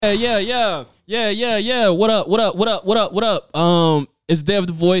Yeah. What up? It's Dev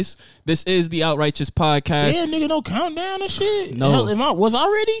the Voice. This is the Outrighteous Podcast. Yeah, nigga, no countdown and shit. No. Hell, was I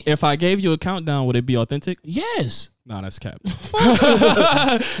ready? If I gave you a countdown, would it be authentic? Yes. No, that's cap.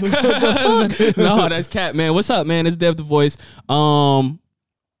 No, that's cap, man. What's up, man? It's Dev the Voice.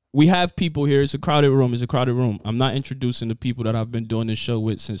 We have people here. It's a crowded room. I'm not introducing the people that I've been doing this show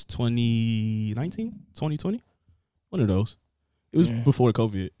with since 2019, 2020. One of those. It was before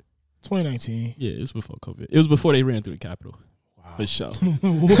COVID. 2019. Yeah, it was before COVID. It was before they ran through the Capitol. Wow. For sure.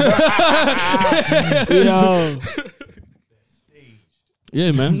 Yo.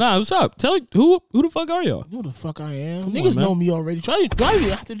 Yeah, man. Nah, what's up? Tell who the fuck are y'all? You know the fuck I am. Come Niggas on, know me already. Do I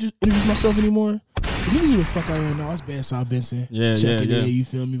have to just introduce myself anymore? Niggas know the fuck I am now. It's Ben Saul Benson. Check it in. You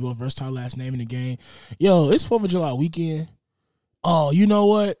feel me? Well, versatile last name in the game. Yo, it's 4th of July weekend. Oh, you know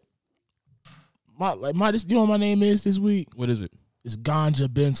what? You know what my name is this week? What is it? It's Ganja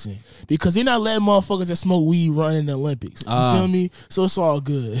Benson. Because they're not letting motherfuckers that smoke weed run in the Olympics. You feel me? So it's all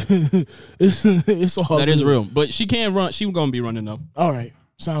good. it's all good. That is real. But she can't run. She gonna be running though. All right.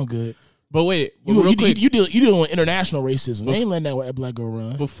 Sound good. But wait, you dealing with international racism. They ain't letting that black girl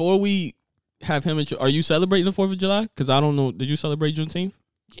run. Before we have him, are you celebrating the 4th of July? Because I don't know. Did you celebrate Juneteenth?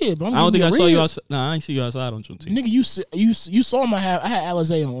 Yeah, but I don't think I saw you outside. Nah, I ain't see you outside on Juneteenth. Nigga, you saw him. I had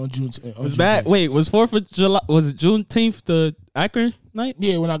Alizé on Juneteenth. Was that? Wait, was 4th of July? Was it Juneteenth the Akron night?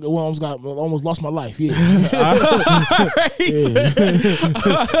 Yeah, when I almost lost my life. Yeah. Yeah.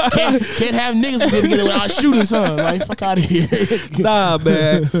 Can't have niggas get together without shooting, son. Like, fuck out of here. Nah,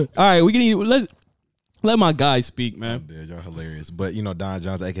 man. All right, we can let my guy speak, man. Dude, y'all hilarious. But you know, Don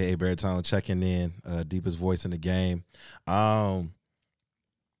Jones, aka Baritone, checking in, deepest voice in the game.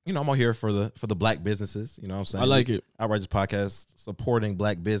 You know, I'm on here for the black businesses. You know what I'm saying? I like it. Outrageous Podcast supporting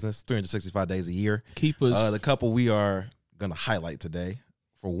black business 365 days a year. Keep us. The couple we are gonna highlight today.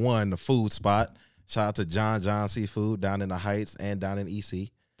 For one, the food spot. Shout out to John Seafood down in the Heights and down in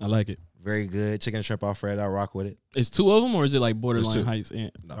EC. I like it. Very good. Chicken and shrimp Alfredo. I rock with it. It's two of them, or is it like Borderline Heights?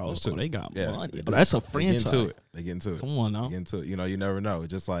 And no, it's two. They got money. They That's a franchise. They get into it. Come on now. They get into it. You know, you never know.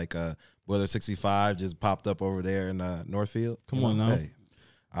 It's just like Boiler 65 just popped up over there in Northfield. Come on now. Hey.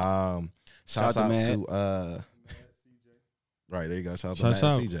 Shout out to right there you go. Shout out to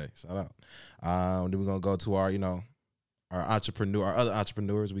Matt CJ. Shout out. Then we're gonna go to our other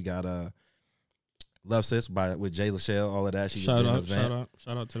entrepreneurs. We got Love Sis with Jay Lachelle, all of that. She shout out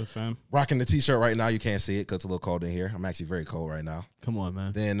to the fam. Rocking the t-shirt right now. You can't see it because it's a little cold in here. I'm actually very cold right now. Come on,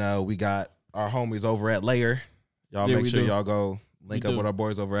 man. Then we got our homies over at Layer. Y'all make sure y'all go link up with our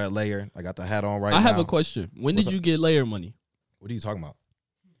boys over at Layer. I got the hat on right now. I have a question. When did you get Layer money? What are you talking about?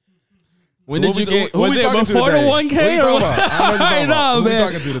 When did you get? Was it before the 1K? What are you talking about? I know man. Who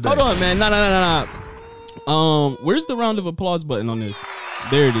talking to today? Hold on, man. Nah. Where's the round of applause button on this?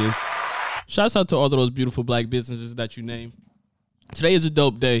 There it is. Shouts out to all of those beautiful black businesses that you named. Today is a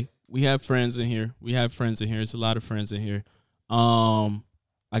dope day. We have friends in here. It's a lot of friends in here. I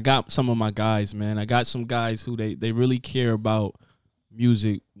got some of my guys, man. I got some guys who they really care about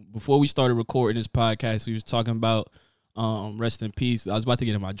music. Before we started recording this podcast, we was talking about rest in peace. I was about to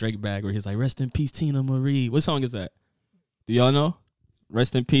get in my Drake bag where he's like, rest in peace, Tina Marie. What song is that? Do y'all know?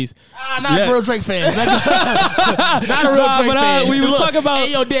 Rest in peace. Not a real Drake fan. Not a real Drake fan. We was talking about.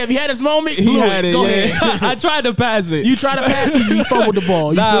 Hey, yo, Dev, he had his moment. He had it. Go ahead. I tried to pass it. You tried to pass it. You fumbled the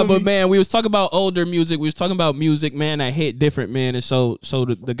ball. But man, we was talking about older music. We was talking about music, man, that hit different, man. And so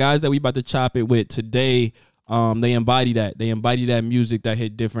the guys that we about to chop it with today, they embody that. They embody that music that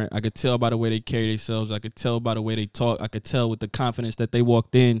hit different. I could tell by the way they carry themselves. I could tell by the way they talk. I could tell with the confidence that they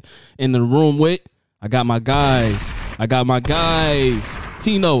walked in the room with. I got my guys.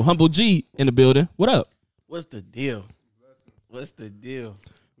 Tino, Humble G in the building. What up? What's the deal?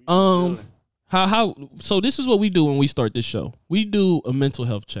 How so this is what we do when we start this show. We do a mental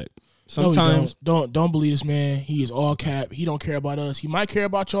health check. Sometimes don't believe this man. He is all cap. He don't care about us. He might care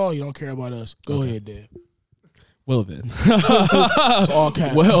about y'all. He don't care about us. Go ahead, Dad. Well then. It's all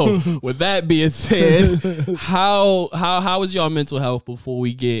cap. Well, with that being said, how is y'all mental health before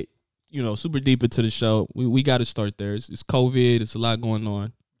we get super deep into the show? We got to start there. It's COVID. It's a lot going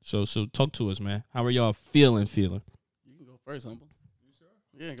on. So talk to us, man. How are y'all feeling? You can go first, Humble. You sure?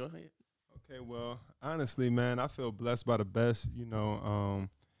 Yeah, go ahead. Okay, well, honestly, man, I feel blessed by the best. I'm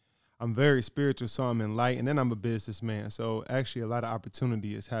very spiritual, so I'm enlightened, and I'm a businessman. So actually, a lot of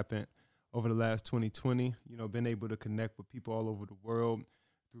opportunity has happened over the last 2020. Been able to connect with people all over the world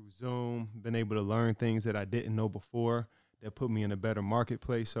through Zoom. Been able to learn things that I didn't know before. That put me in a better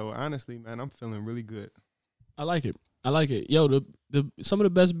marketplace. So honestly, man, I'm feeling really good. I like it. I like it. Yo, the some of the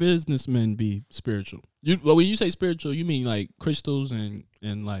best businessmen be spiritual. When you say spiritual, you mean like crystals and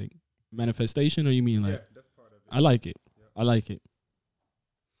like manifestation, or you mean like? Yeah, that's part of it. I like it. Yeah. I like it.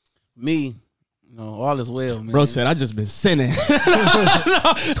 Me, all is well, man. Bro said I just been sinning. no,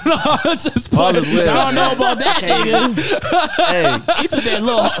 just all is well. I don't know about that, nigga. Hey, he took that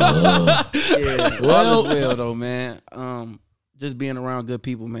little. Yeah, all is well though, man. Just being around good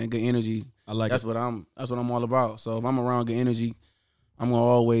people, man, good energy. I like that's it. That's what I'm all about. So if I'm around good energy, I'm gonna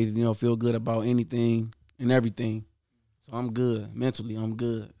always, feel good about anything and everything. So I'm good mentally. I'm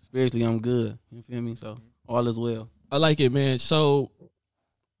good spiritually. I'm good. You feel me? So all is well. I like it, man. So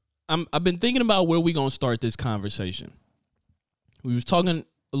I've been thinking about where we gonna start this conversation. We was talking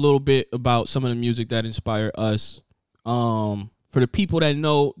a little bit about some of the music that inspired us. For the people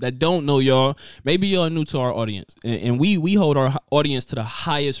that don't know y'all, maybe y'all new to our audience, and we hold our audience to the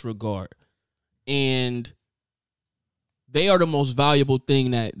highest regard, and they are the most valuable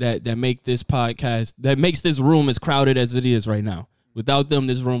thing that make this podcast, that makes this room as crowded as it is right now. Without them,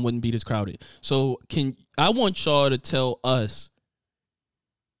 this room wouldn't be this crowded. So I want y'all to tell us,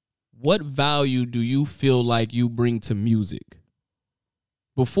 what value do you feel like you bring to music?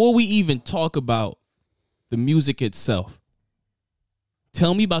 Before we even talk about the music itself,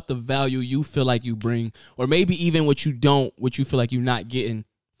 tell me about the value you feel like you bring, or maybe even what you feel like you're not getting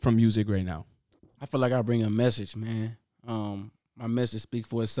from music right now. I feel like I bring a message, man. My message speaks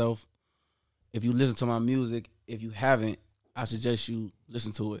for itself. If you listen to my music, if you haven't, I suggest you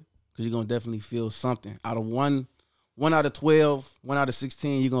listen to it, because you're going to definitely feel something. Out of one out of 12, 1 out of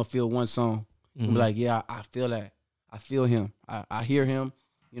 16, you're going to feel one song. Mm-hmm. You'll be like, yeah, I feel that. I feel him. I hear him.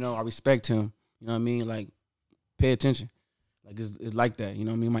 I respect him. You know what I mean? Like, pay attention. Like, it's like that. You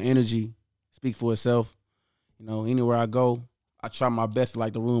know what I mean? My energy speaks for itself. Anywhere I go, I try my best to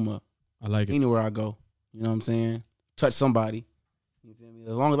light the room up. I like it. Anywhere I go. You know what I'm saying? Touch somebody. You feel me?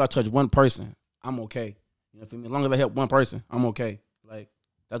 As long as I touch one person, I'm okay. You know what I mean? As long as I help one person, I'm okay. Like,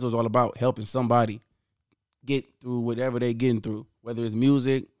 that's what it's all about, helping somebody get through whatever they getting through, whether it's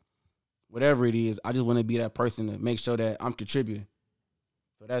music, whatever it is. I just want to be that person to make sure that I'm contributing.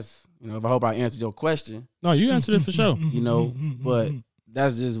 So that's, if I hope I answered your question. No, you answered it for sure. But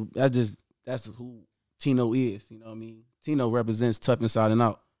that's who Tino is. You know what I mean? Tino represents tough inside and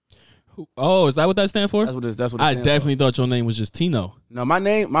out. Oh, is that what that stands for? That's what it is. I definitely thought your name was just Tino. No, my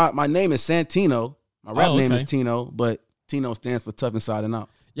name is Santino. My rap name is Tino, but Tino stands for tough inside and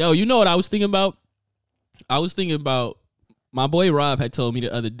out. Yo, you know what I was thinking about? I was thinking about, my boy Rob had told me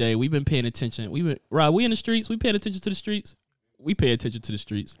the other day, we've been paying attention. Rob, we in the streets? We paying attention to the streets? We pay attention to the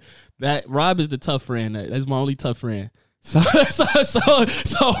streets. That Rob is the tough friend. That's my only tough friend. So Rob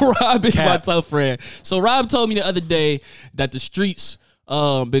is my tough friend. So Rob told me the other day that the streets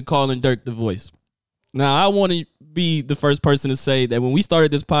been calling Dirk the Voice. Now, I want to be the first person to say that when we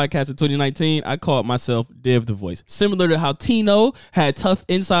started this podcast in 2019, I called myself Dev the Voice. Similar to how Tino had tough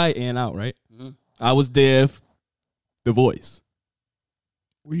inside and out, right? Mm-hmm. I was Dev the Voice.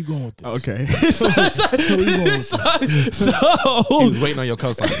 Where you going with this? Okay. Where you going with this? So he was waiting on your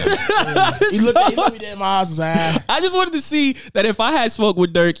cosign. He looked me dead in my eyes. I just wanted to see that if I had smoke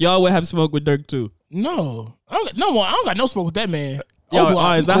with Dirk, y'all would have smoke with Dirk too. No, I don't got no smoke with that man. Yo,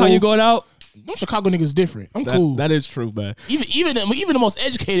 is that cool. How you going out? Them Chicago niggas different. I'm cool. That is true, man. Even the most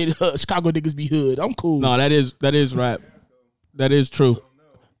educated Chicago niggas be hood. I'm cool. No, that is rap. That is true.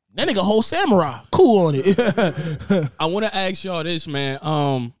 That nigga whole samurai. Cool on it. I want to ask y'all this,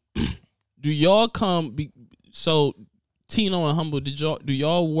 man. Do y'all so Tino and Humble, do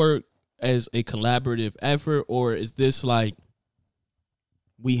y'all work as a collaborative effort, or is this like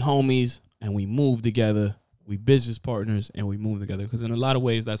we homies and we move together, we business partners and we move together? Because in a lot of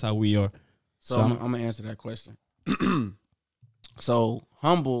ways, that's how we are. So I'm gonna answer that question. So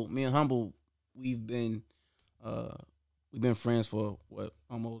me and Humble, we've been friends for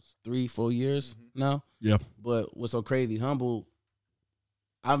almost 3-4 years now. Yeah. But what's so crazy, Humble,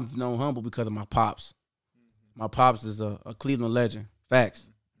 I've known Humble because of my pops. My pops is a Cleveland legend. Facts.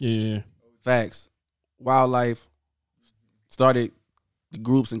 Yeah. Facts. Wildlife started the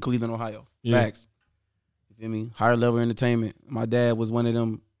groups in Cleveland, Ohio. Yeah. Facts. You feel me? Higher level entertainment. My dad was one of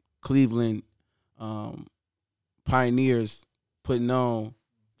them Cleveland pioneers putting on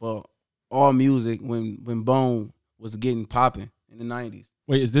for all music when Bone was getting popping in the 90s.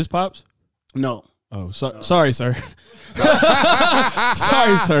 Wait, is this Pops? No. Oh, sorry, sir.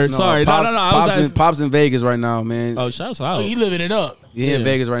 Sorry, sir. No, Sorry. Pops in Vegas right now, man. Oh, shouts out. He living it up. He in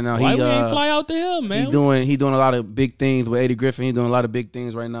Vegas right now. Why we ain't fly out to him, man? He doing a lot of big things with Eddie Griffin. He doing a lot of big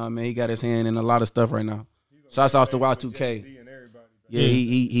things right now, man. He got his hand in a lot of stuff right now. Shouts out to Y2K. Yeah,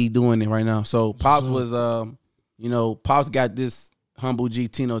 he doing it right now. So Pops was, You know, Pops got this Humble G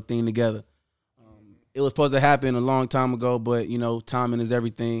Tino thing together. It was supposed to happen a long time ago, but, you know, timing is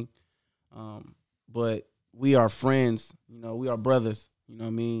everything. But we are friends. You know, we are brothers. You know what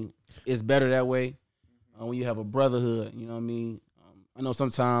I mean? It's better that way when you have a brotherhood. You know what I mean? I know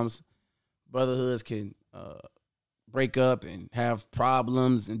sometimes brotherhoods can break up and have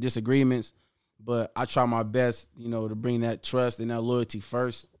problems and disagreements, but I try my best, you know, to bring that trust and that loyalty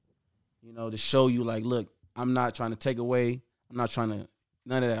first, you know, to show you, like, look, I'm not trying to take away. I'm not trying to,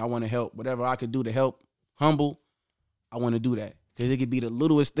 none of that. I want to help. Whatever I could do to help Humble, I want to do that. Because it could be the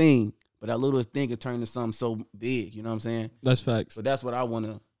littlest thing, but that littlest thing could turn into something so big. You know what I'm saying? That's facts. So that's what I want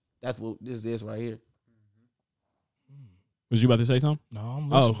to, that's what this is right here. Was you about to say something? No, I'm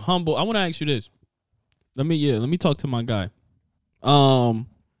listening. Oh, Humble. I want to ask you this. Let me talk to my guy.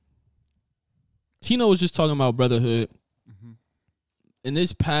 Tino was just talking about brotherhood. In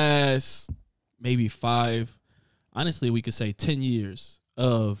this past maybe 5, honestly, we could say 10 years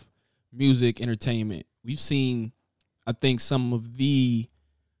of music entertainment, we've seen, I think, some of the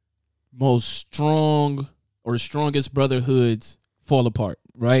most strong or strongest brotherhoods fall apart,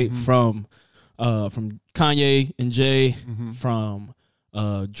 right? From Kanye and Jay, from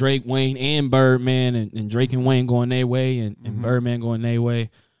Drake, Wayne, and Birdman, and Drake and Wayne going their way, and Birdman going their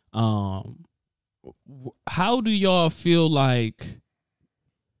way. How do y'all feel like?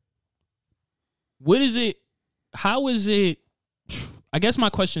 What is it? How is it? I guess my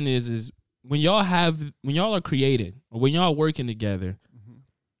question is when y'all are creating or when y'all are working together,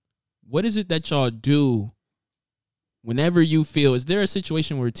 what is it that y'all do whenever you feel? Is there a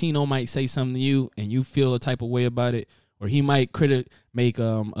situation where Tino might say something to you and you feel a type of way about it, or he might make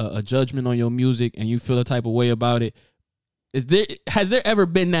a judgment on your music and you feel a type of way about it? Has there ever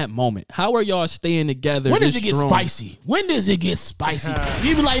been that moment? How are y'all staying together? When does it get spicy? When does it get spicy?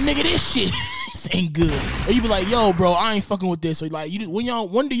 You be like, nigga, this shit this ain't good. Or you be like, yo, bro, I ain't fucking with this. So like,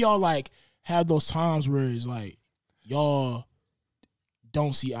 when do y'all like have those times where it's like y'all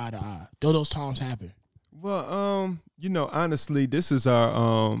don't see eye to eye? Do those times happen? Well, you know, honestly, this is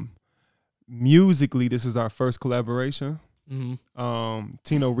our musically, this is our first collaboration.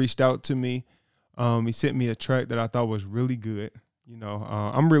 Tino reached out to me. He sent me a track that I thought was really good. You know,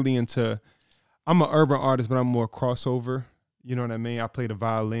 I'm an urban artist, but I'm more crossover. You know what I mean? I play the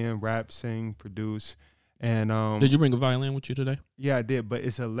violin, rap, sing, produce. And did you bring a violin with you today? Yeah, I did, but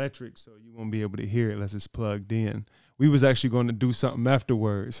it's electric, so you won't be able to hear it unless it's plugged in. We was actually going to do something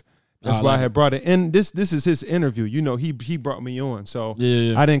afterwards. That's why I had brought it. And this is his interview. You know, he brought me on. So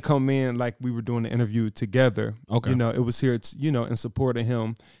I didn't come in like we were doing the interview together. Okay. You know, it was here, in support of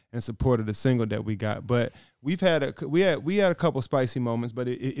him and support of the single that we got. But we had a couple spicy moments, but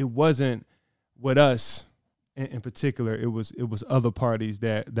it wasn't with us in particular. It was other parties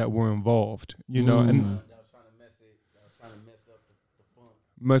that were involved, you know. And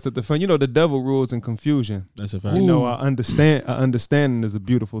mess up the fun. You know, the devil rules in confusion. That's a fact. You know, understanding is a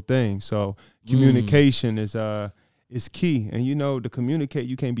beautiful thing. So communication is key. And you know, to communicate,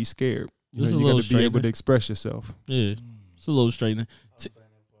 you can't be scared. You got to be able to express yourself. Yeah, it's a little straightening.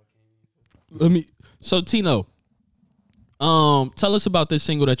 So Tino, tell us about this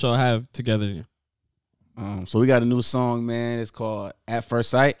single that y'all have together. So we got a new song, man. It's called At First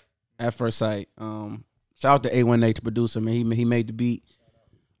Sight. At First Sight. Shout out to A18, the producer, man. He made the beat.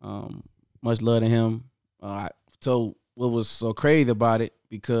 Much love to him. So what was so crazy about it,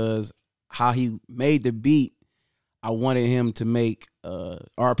 because how he made the beat, I wanted him to make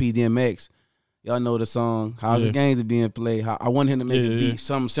RPDMX. Y'all know the song How's the Games Are Being Played. I wanted him to make a beat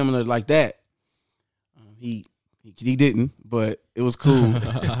something similar like that. He didn't, but it was cool.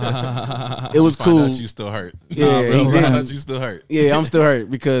 It was cool. You still hurt. Yeah, he didn't. You still hurt. Yeah, I'm still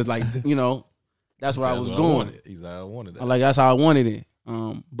hurt because, like, you know, that's where I was going. He's like, I wanted that. Like, that's how I wanted it.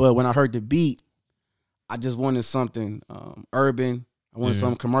 But when I heard the beat, I just wanted something urban. I wanted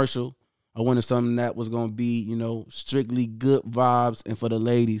something commercial. I wanted something that was gonna be, you know, strictly good vibes and for the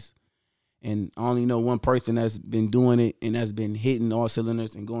ladies. And I only know one person that's been doing it and that's been hitting all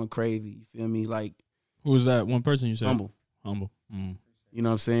cylinders and going crazy. You feel me? Like, who was that one person you said? Humble. Mm. You know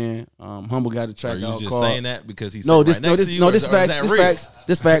what I'm saying? Humble got a track out called. Are you just saying that because he's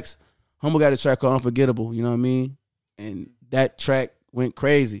this facts. Humble got a track called Unforgettable. You know what I mean? And that track went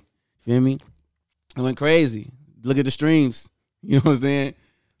crazy. Feel me? It went crazy. Look at the streams. You know what I'm saying?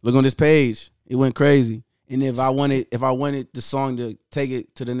 Look on this page. It went crazy. And if I wanted the song to take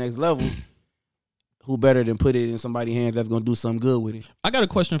it to the next level, who better than put it in somebody's hands that's gonna do something good with it? I got a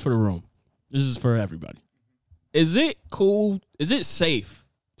question for the room. This is for everybody. Is it cool? Is it safe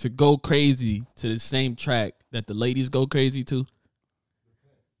to go crazy to the same track that the ladies go crazy to?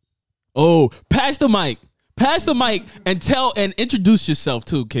 Oh, pass the mic. Pass the mic and introduce yourself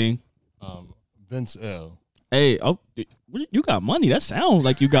too, King. Vince L. Hey, you got money. That sounds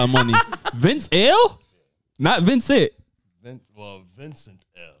like you got money. Vince L? Not Vincent. Vincent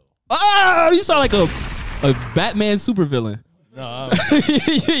L. Oh, you sound like a Batman supervillain. No,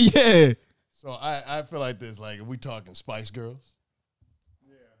 yeah. So I feel like this. Like, are we talking Spice Girls?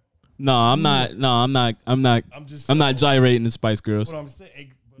 No, I'm not. No, I'm not. I'm not gyrating the Spice Girls. What I'm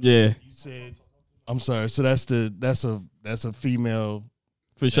saying. Yeah. You said. I'm sorry. So that's a female.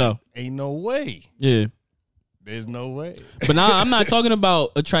 For sure. Ain't no way. Yeah. There's no way. But now I'm not talking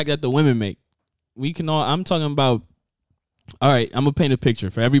about a track that the women make. I'm talking about. All right, I'm gonna paint a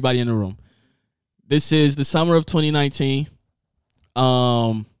picture for everybody in the room. This is the summer of 2019.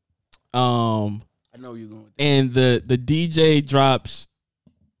 I know you're going. And the DJ drops.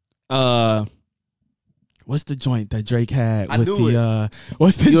 What's the joint that Drake had? What's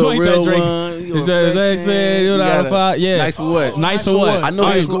the joint that Drake? Yeah. Nice for what? Nice for what? I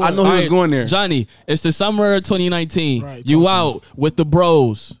know he was going there. Johnny, it's the summer of 2019. Right, you out with the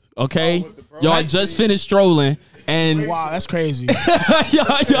bros, okay? Y'all just finished strolling. And wow, that's crazy. That's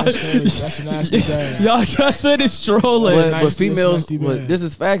a nasty bag. Y'all just finished strolling. But females, this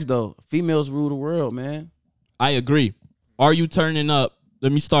is facts though. Females rule the world, man. I agree. Are you turning up?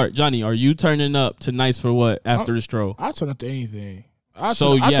 Let me start, Johnny. Are you turning up to Nice for What after the stroll? I turn up to anything. I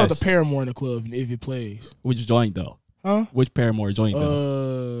turn up to Paramore in the club if it plays. Which joint though? Huh? Which Paramore joint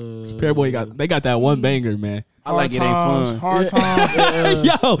though? Paramore got that one banger, man. I like it ain't fun. Hard times.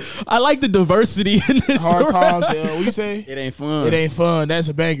 Yo, I like the diversity in this. Hard times. What you say? It ain't fun. It ain't fun. That's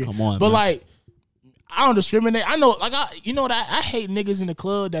a banger. Come on, but man. like, I don't discriminate. I know, like, I hate niggas in the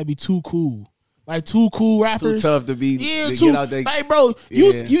club that be too cool. Like too cool rappers. Too tough to be. Yeah, get out there. Like, bro,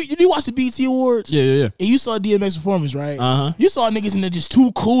 you watch the BET Awards? Yeah. And you saw DMX performance, right? Uh-huh. You saw niggas in there just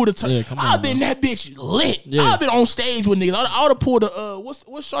too cool to turn. Yeah, come on, I've been that bitch lit. Yeah. I've been on stage with niggas. I would have pulled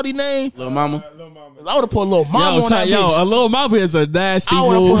what's shorty name? Little Mama. I would have pulled Lil Mama on that bitch. A Little Mama is a nasty I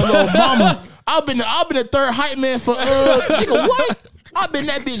would have move. put Lil Mama. I've been the third hype man for nigga what? I've been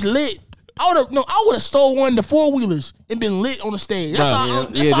that bitch lit. I would have stole one of the 4-wheelers and been lit on the stage.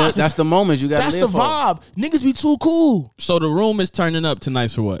 That's the moments you got. That's the vibe. Niggas be too cool. So the room is turning up to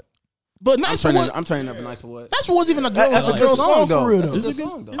Nice for What? But Nice for What? I'm turning up to Nice for What? That's what wasn't even a girl song for real though. It's a good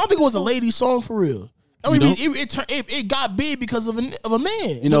song though. I don't think it was a lady song for real. It got big because of a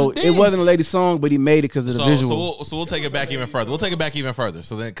man. You know, it wasn't a lady song, but he made it because of the visual. So we'll take it back even further.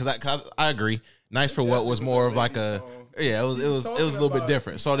 So then, because I agree, Nice for What was more of like it was a little bit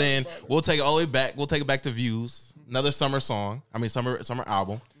different. So then we'll take it all the way back. We'll take it back to Views, another summer song. I mean summer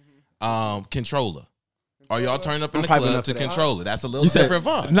album. Controller. Are y'all turning up in the club to Controller? That's a little different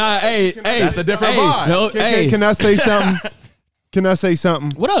vibe. Nah, hey, that's a different vibe. No, Can I say something? Can I say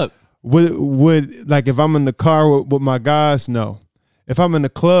something? What up? Would like if I'm in the car with my guys? No. If I'm in the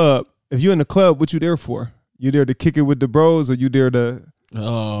club, if you're in the club, what you there for? You there to kick it with the bros, or you there to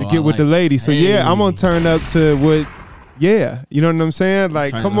get with the ladies? So I'm gonna turn up to what. Yeah, you know what I'm saying?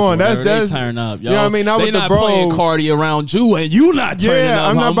 Like, come on, that's turn up. Yo. You know what I mean? Not they with not the bros. Playing Cardi around you, and you not turning up.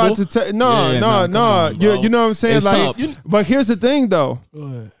 I'm not humble. about to tell. No. You know what I'm saying? It's like, up. But here's the thing, though.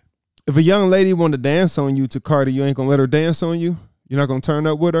 If a young lady want to dance on you to Cardi, you ain't gonna let her dance on you. You're not gonna turn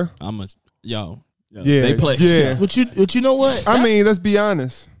up with her. They play. Yeah. But you know what? I mean, let's be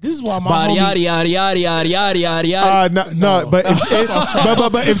honest. This is why my body homie, No,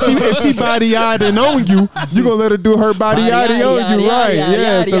 but if she body yarding on you, you gonna let her do her body yarding on you, right?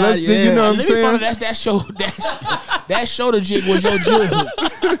 Yeah. So let's you know what I'm saying. That shoulder jig was your jig.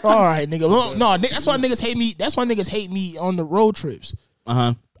 All right, nigga. No, that's why niggas hate me. That's why niggas hate me on the road trips.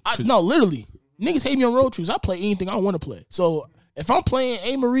 No, literally, niggas hate me on road trips. I play anything I want to play. So if I'm playing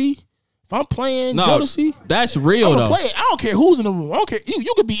A. Marie. If I'm playing Jodeci, that's real though. Play it. I don't care who's in the room. I don't care.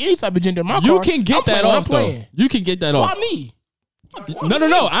 You could be any type of gender in my car. You can get that off though. You can get that off. Why me?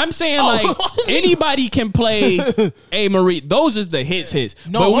 No. I'm saying like anybody can play A. Marie. Those is the hits.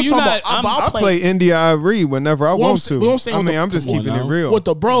 No, but I play India Irie whenever I want to. I'm just keeping it real. With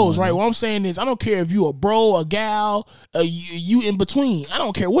the bros, right? What I'm saying is I don't care if you a bro, a gal, you in between. I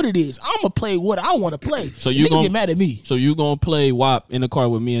don't care what it is. I'm going to play what I want to play. So you niggas get mad at me. So you going to play WAP in the car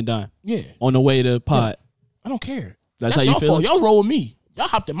with me and Don? Yeah. On the way to pod? Yeah. I don't care. That's how you feel? Y'all roll with me. Y'all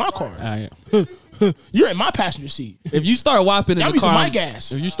hopped in my car. You're in my passenger seat. If you start whopping in the car, my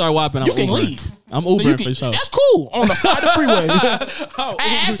gas. If you start whopping, you can leave. I'm Ubering for sure. That's cool. On the side of the freeway.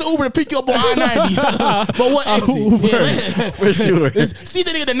 I asked the Uber to pick you up on I-90. But what exit? For sure. See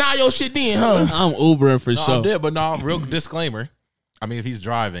that nigga deny your shit then, huh? I'm Ubering for sure. But real disclaimer. I mean, if he's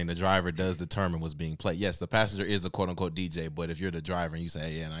driving, the driver does determine what's being played. Yes, the passenger is the quote-unquote DJ, but if you're the driver and you say,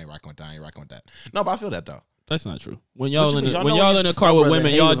 hey, I ain't rocking with that, No, but I feel that, though. That's not true. When y'all in the car with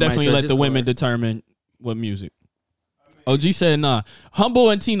women, y'all definitely let the women determine what music. OG said nah. Humble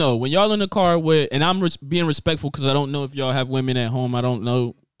and Tino, when y'all in the car with, and I'm being respectful because I don't know if y'all have women at home. I don't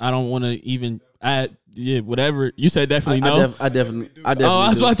know. I don't want to even add. Yeah, whatever. You said definitely no. I definitely. Oh, I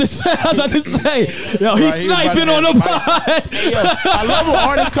was about to say. Yo, he's sniping on the pod. Hey, yo, I love when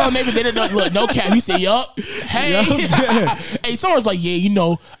artists come. They didn't know. Look, no cap. He said, "Yup." Hey, hey. Someone's like, "Yeah, you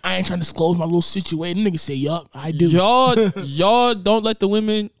know, I ain't trying to disclose my little situation." Nigga say, "Yup, I do." Y'all don't let the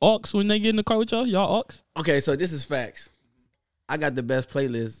women aux when they get in the car with y'all. Y'all aux. Okay, so this is facts. I got the best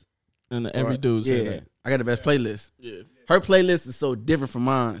playlist. And every dude said that. I got the best playlist. Yeah. Her playlist is so different from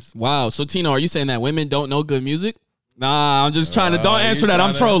mine. Wow. So, Tino, are you saying that women don't know good music? Nah, I'm just trying to. Don't answer that.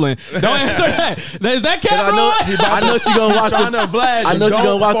 I'm trolling. Don't answer that. Is that cat? I know she gonna watch this. I know she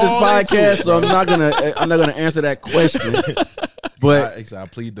gonna watch this podcast, so I'm not gonna answer that question. But I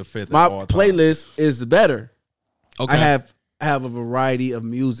plead the fifth. My playlist is better. Okay. I have a variety of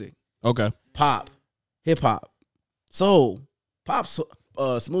music. Okay. Pop, hip hop, soul, pop,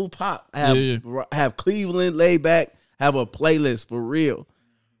 smooth pop. I have Cleveland laid back. Have a playlist for real.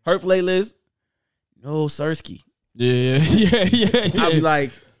 Her playlist, no Sirski. Yeah. I'll be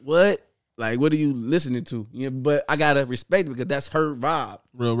like, what? Like, what are you listening to? Yeah, but I gotta respect it because that's her vibe.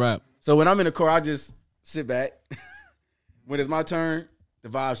 Real rap. So when I'm in the car, I just sit back. When it's my turn, the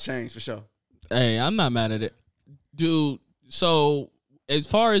vibes change for sure. Hey, I'm not mad at it, dude. So as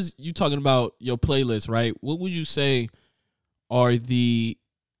far as you talking about your playlist, right? What would you say are the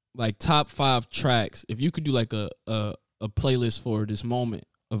like top 5 tracks? If you could do like a playlist for this moment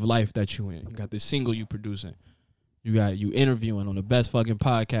of life that you in, you got this single you producing, you interviewing on the best fucking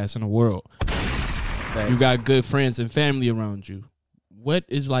podcast in the world. Thanks. You got good friends and family around you. What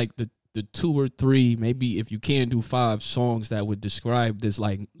is like the 2 or 3, maybe if you can do 5 songs that would describe this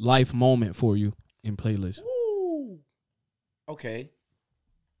like life moment for you in playlist? Ooh. Okay.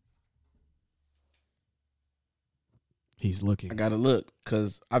 He's looking. I gotta look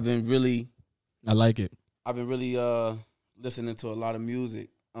because I've been really. I like it. I've been really listening to a lot of music.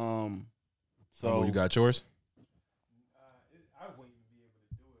 So you got yours? I wouldn't even be able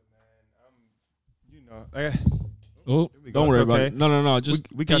to do it, man. Don't worry about it. No. Just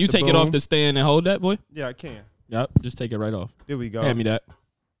can you take it off the stand and hold that, boy? Yeah, I can. Yep. Just take it right off. There we go. Hand me that.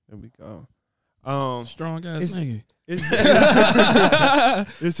 There we go. Strong ass nigga. It's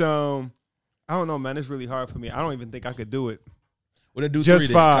I don't know, man. It's really hard for me. I don't even think I could do it. Well, then do just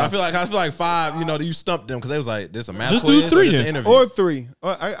 3 5. I feel like 5. You know, you stumped them because they was like, "This a math just quiz." Do 3 or then. Or 3.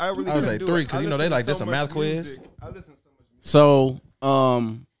 I really. I was like 3 because you know they like so this a math quiz. I listen to so much music. So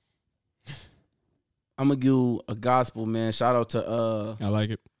I'm gonna give a gospel, man. Shout out to I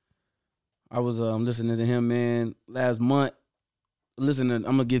like it. I was listening to him, man, last month. I'm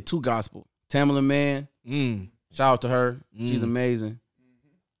gonna give 2 gospel. Tamala, man. Shout out to her. She's amazing.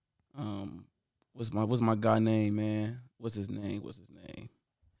 What's my guy name, man? What's his name?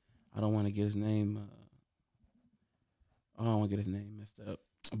 I don't want to get his name. I don't want to get his name messed up.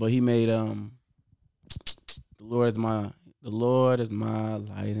 But he made the Lord is my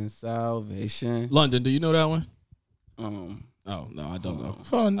light and salvation. London, do you know that one? Oh no, I don't know.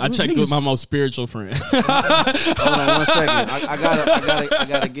 I checked with my most spiritual friend. Hold on 1 second. I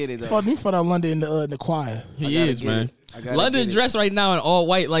gotta get it. Let me find out London in the choir. He is, man. London dressed right now in all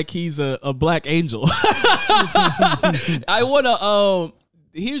white like he's a black angel. I wanna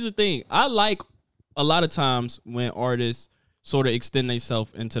here's the thing. I like a lot of times when artists sort of extend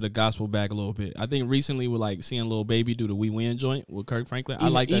themselves into the gospel bag a little bit. I think recently with like seeing Lil Baby do the We Win joint with Kirk Franklin. I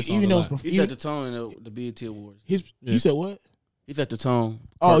like that song a lot. He set the tone in the BET Awards. You said what? He set the tone.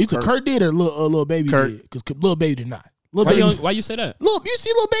 Oh, you said Kirk did or Lil Baby did? Because Lil Baby did not. Why you say that? You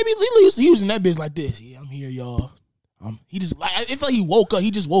see Lil Baby? He was in that bitch like this. Yeah, I'm here, y'all. He just like I feel like he woke up. He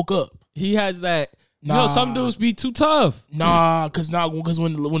just woke up. He has that. Nah. You know, some dudes be too tough. Because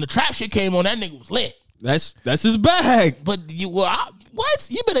when the trap shit came on, that nigga was lit. That's his bag. But what?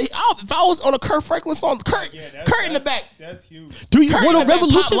 You better. If I was on a Kirk Franklin song, Kurt in the back. That's huge. Do you want a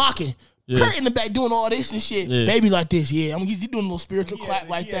revolution? Pop locking. Yeah. Kurt in the back doing all this and shit. Yeah. Baby like this. Yeah, he's doing a little spiritual clap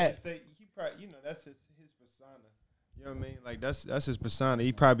like that. He probably, that's his persona. You know what I mean? Like that's his persona.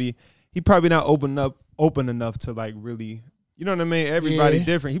 He probably not open enough to like really. You know what I mean? Everybody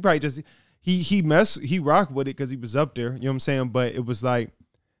different. He probably just he rocked with it because he was up there. You know what I'm saying? But it was like,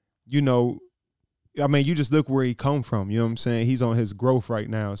 I mean, you just look where he come from. You know what I'm saying? He's on his growth right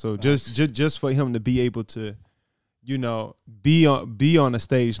now. So just for him to be able to, be on a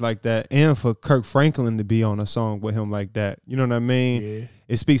stage like that, and for Kirk Franklin to be on a song with him like that, you know what I mean? Yeah.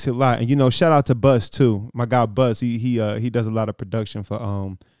 It speaks a lot. And shout out to Buzz too. My guy Buzz, he does a lot of production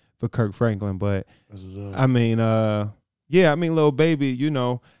for Kirk Franklin. But I mean, yeah, I mean, Lil Baby, you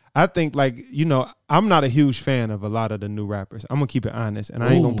know, I think like, you know, I'm not a huge fan of a lot of the new rappers. I'm gonna keep it honest, and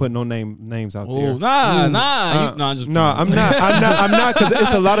I ain't gonna put no names out there. I'm not, because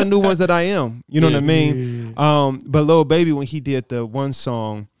it's a lot of new ones that I am. You know what I mean? Yeah. But Lil Baby, when he did the one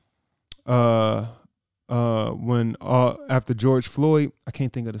song, when after George Floyd, I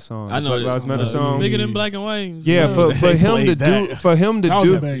can't think of the song. I know Black Lives Matter song. Bigger than Black and White. Yeah, for him to do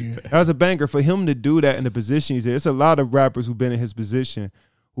that was a banger. For him to do that in the position he's in, it's a lot of rappers who've been in his position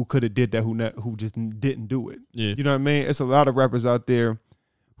who could have did that, who just didn't do it. Yeah. You know what I mean? It's a lot of rappers out there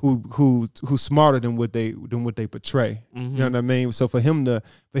who's smarter than what they portray. Mm-hmm. You know what I mean? So for him to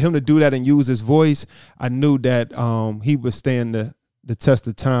do that and use his voice, I knew that he would stand the test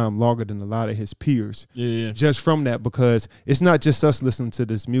of time longer than a lot of his peers. Yeah. Just from that, because it's not just us listening to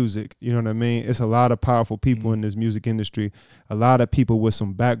this music. You know what I mean? It's a lot of powerful people in this music industry, a lot of people with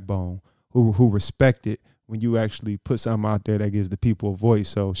some backbone who respect it when you actually put something out there that gives the people a voice.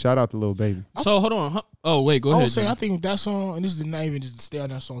 So shout out to Lil Baby. So hold on. Oh wait, go ahead. I was saying, I think that song, and this is not even just to stay on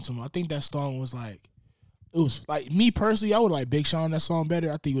that song too much. I think that song was like, it was like, me personally, I would like Big Sean that song better.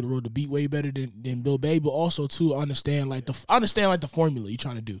 I think he would have wrote the beat way better than Lil Baby. But also too, understand the formula you're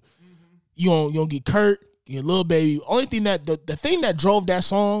trying to do. Mm-hmm. You don't get Kurt. You Lil Baby. Only thing that the thing that drove that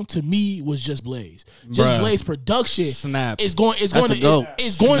song to me was just Blaze. Just Blaze production. Snap. It's going to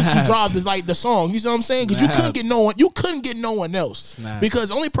drive the song. You see what I'm saying? Because you couldn't get no one else. Snap. Because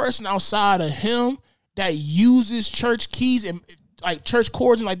the only person outside of him that uses church keys and like church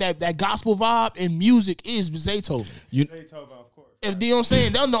chords and like that gospel vibe and music is Zaytoven. Zaytoven, of course. If you know what I'm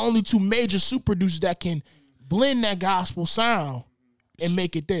saying, they're the only two major super producers that can blend that gospel sound and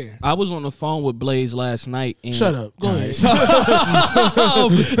make it there. I was on the phone with Blaze last night. And shut up. Go ahead. So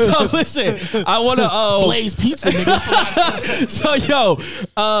listen, I want to Blaze Pizza, nigga. So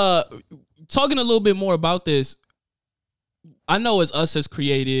talking a little bit more about this. I know as us as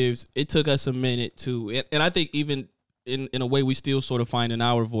creatives, it took us a minute to, and I think even in a way we still sort of finding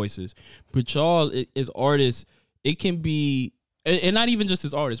our voices. But y'all as artists, it can be, and not even just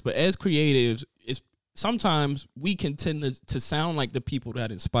as artists, but as creatives, sometimes we can tend to sound like the people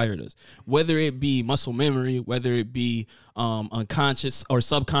that inspired us, whether it be muscle memory, whether it be unconscious or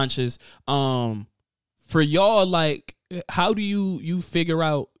subconscious. For y'all, like, how do you figure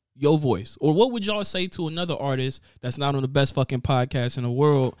out your voice? Or what would y'all say to another artist that's not on the best fucking podcast in the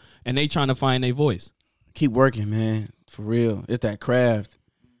world and they trying to find their voice? Keep working, man. For real. It's that craft.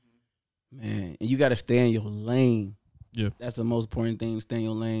 Man, and you got to stay in your lane. Yeah, that's the most important thing. Stay in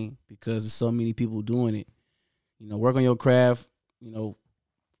your lane, because there's so many people doing it. You know, work on your craft. You know,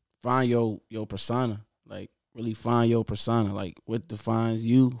 find your persona. Like, really find your persona. Like, what defines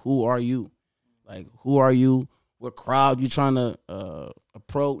you? Who are you? Like, who are you? What crowd you trying to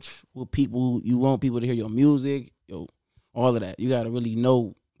approach? What people you want people to hear your music? All of that. You got to really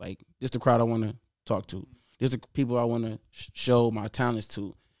know. Like, this the crowd I want to talk to. This the people I want to show my talents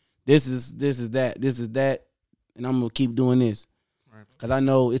to. This is that. And I'm gonna keep doing this, because I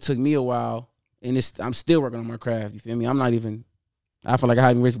know it took me a while, and I'm still working on my craft. You feel me? I feel like I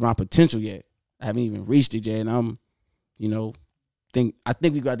haven't reached my potential yet. I haven't even reached it yet, and I'm, I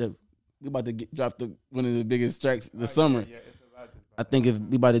think we about to drop one of the biggest tracks this summer. Yeah, it's a lot. I think if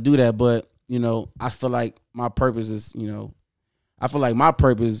we about to do that, but I feel like my purpose is,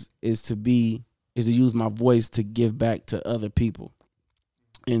 to use my voice to give back to other people,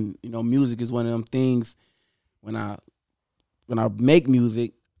 and music is one of them things. When I make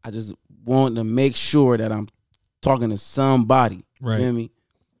music, I just want to make sure that I'm talking to somebody. Right. You feel me?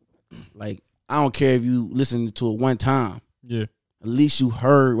 Like, I don't care if you listen to it one time. Yeah. At least you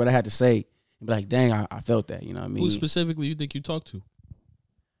heard what I had to say. And be like, dang, I felt that. You know what I mean? Who specifically you think you talk to?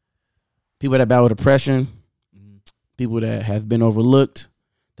 People that battle depression, people that have been overlooked,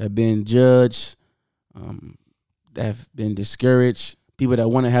 that have been judged, that have been discouraged, people that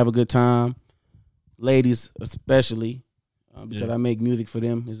want to have a good time. Ladies, especially, because I make music for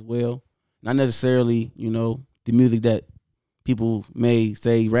them as well. Not necessarily, the music that people may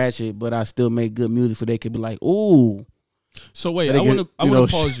say ratchet, but I still make good music so they could be like, ooh. So wait, I want to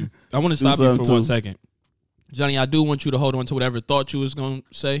pause you. I want to stop you for 1 second. Johnny, I do want you to hold on to whatever thought you was going to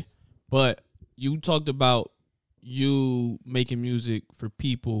say, but you talked about you making music for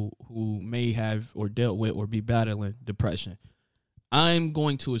people who may have or dealt with or be battling depression. I'm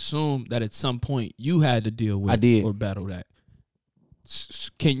going to assume that at some point you had to deal with or battle that.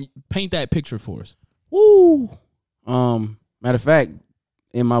 Can you paint that picture for us? Woo! Matter of fact,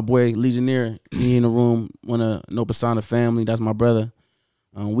 and my boy Legionnaire, he in the room, one of No Persona family, that's my brother.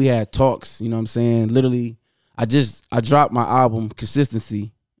 We had talks, you know what I'm saying? Literally, I dropped my album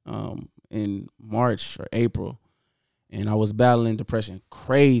Consistency in March or April, and I was battling depression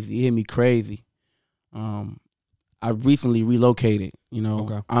crazy. It hit me crazy. I recently relocated. You know,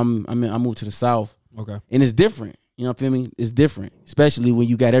 Okay. I moved to the South. Okay. And it's different. You know what I mean? It's different, especially when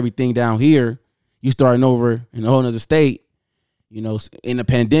you got everything down here. You starting over in a whole other state. You know, in a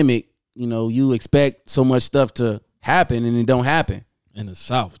pandemic, you know, you expect so much stuff to happen and it don't happen. In the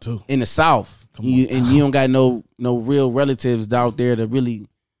South too. In the South, you don't got no real relatives out there to really.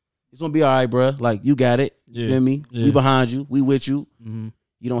 It's gonna be all right, bro. Like you got it. Yeah. You feel me? Yeah. We behind you. We with you. Mm-hmm.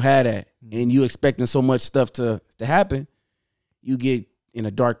 You don't have that, and you expecting so much stuff to happen. You get in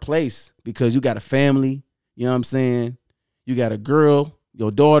a dark place because you got a family. You know what I'm saying? You got a girl,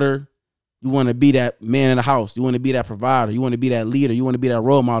 your daughter. You want to be that man in the house. You want to be that provider. You want to be that leader. You want to be that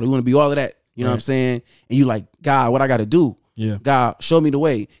role model. You want to be all of that. You know what I'm saying? And you like, God, what I got to do? Yeah. God, show me the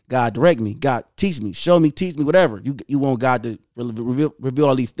way. God, direct me. God, teach me. Show me, teach me, whatever. You want God to reveal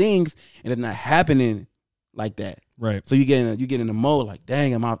all these things, and it's not happening like that. Right. So you get in a mode like,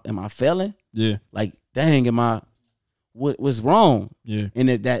 dang, am I failing? Yeah. Like, dang, what's wrong? Yeah. And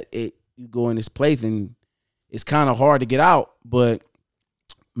you go in this place and it's kind of hard to get out, but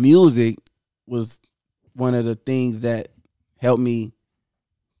music was one of the things that helped me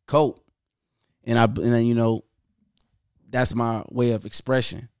cope. And then, you know, that's my way of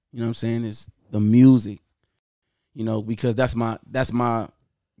expression. You know what I'm saying? Is the music. You know, because that's my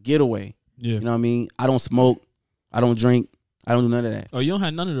getaway. Yeah. You know what I mean? I don't smoke, I don't drink, I don't do none of that. Oh, you don't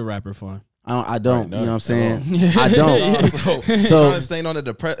have none of the rapper fun. I don't. Right, you know what I'm saying? Yeah. I don't. So kind of staying on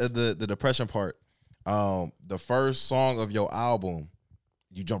the depression part. The first song of your album,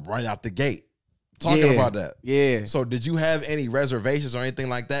 you jump right out the gate talking about that. Yeah. So did you have any reservations or anything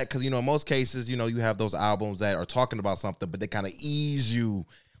like that? Because, you know, in most cases, you know, you have those albums that are talking about something, but they kind of ease you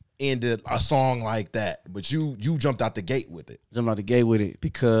into a song like that. But you jumped out the gate with it. Jumped out the gate with it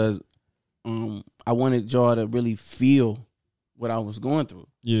because I wanted y'all to really feel what I was going through.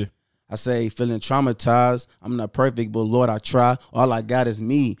 Yeah. I say feeling traumatized. I'm not perfect, but Lord, I try. All I got is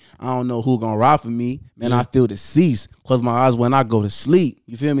me. I don't know who gonna ride for me. Man, I feel deceased. Close my eyes when I go to sleep.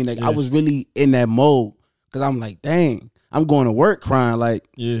 You feel me? Like I was really in that mode because I'm like, dang, I'm going to work crying. Like,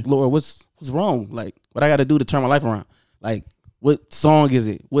 Lord, what's wrong? Like, what I got to do to turn my life around? Like, what song is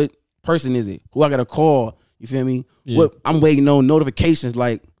it? What person is it? Who I got to call? You feel me? Yeah. What I'm waiting on notifications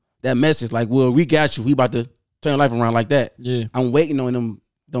like that message. Like, well, we got you. We about to turn your life around like that. Yeah. I'm waiting on them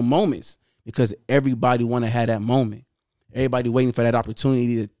moments because everybody want to have that moment. Everybody waiting for that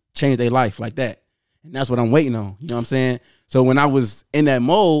opportunity to change their life like that. And that's what I'm waiting on. You know what I'm saying? So when I was in that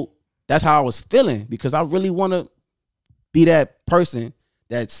mode, that's how I was feeling because I really want to be that person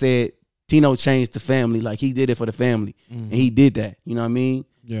that said Tino changed the family. Like he did it for the family. And he did that. You know what I mean?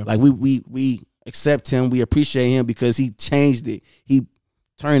 Yeah. Like we accept him. We appreciate him because he changed it. He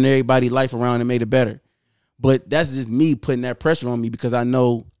turned everybody's life around and made it better. But that's just me putting that pressure on me because I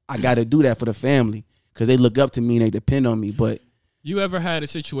know I got to do that for the family because they look up to me and they depend on me. But you ever had a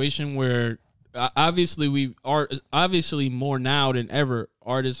situation where obviously more now than ever,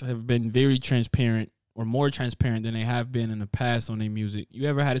 artists have been very transparent or more transparent than they have been in the past on their music. You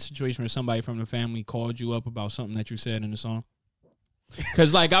ever had a situation where somebody from the family called you up about something that you said in the song?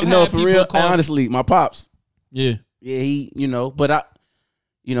 Because like I've had for people real, call. honestly, my pops. Yeah. Yeah, he, you know, but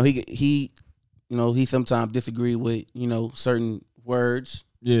he you know, he sometimes disagree with, you know, certain words.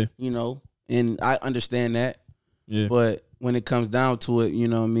 Yeah. You know, and I understand that. Yeah. But when it comes down to it, you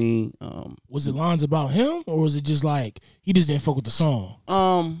know what I mean? Was it lines about him or was it just like he just didn't fuck with the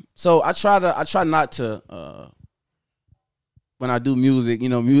song? So I try not to when I do music, you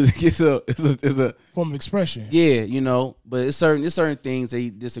know, music is a Form of expression. Yeah, you know, but it's certain things that he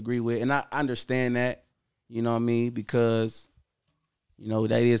disagree with, and I understand that, you know what I mean, because you know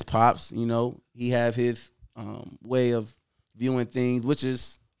that is pops. You know, he have his way of viewing things, which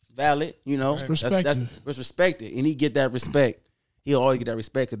is valid. You know, that's respected, and he get that respect. He'll always get that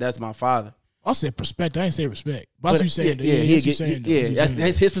respect because that's my father. I said perspective. I didn't say respect. But that's what you saying.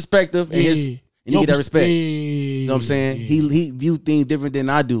 That's his perspective and and you get that respect. You know what I'm saying? Yeah. He view things different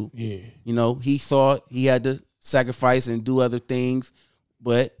than I do. Yeah. You know, he thought he had to sacrifice and do other things,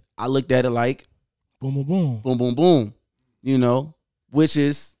 but I looked at it like boom, boom, boom, boom, boom, boom. You know,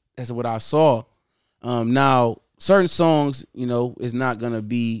 that's what I saw. Now certain songs, you know, is not gonna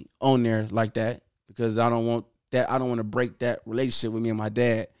be on there like that because I don't want that. I don't want to break that relationship with me and my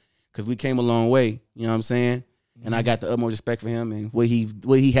dad because we came a long way. You know what I'm saying? And I got the utmost respect for him and what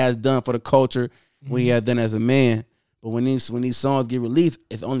he has done for the culture, what he has done as a man. But when these songs get released,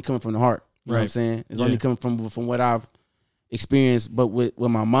 it's only coming from the heart. You know what I'm saying? It's only coming from what I've experienced, but with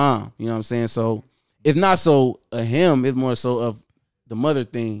my mom. You know what I'm saying? So it's not so him. It's more so of the mother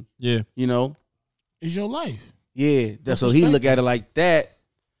thing. Yeah. You know? It's your life. Yeah. So he look at it like that.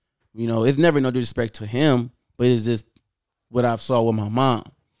 You know, it's never no disrespect to him, but it's just what I saw with my mom.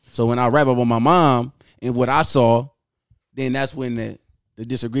 So when I rap about my mom and what I saw, then that's when the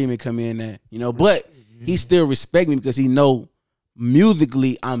disagreement come in that, you know, but he still respect me because he know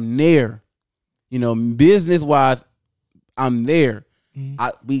musically I'm there. You know, business wise, I'm there.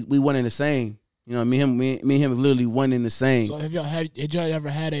 We one in the same. You know, me and him is literally one in the same. So have y'all ever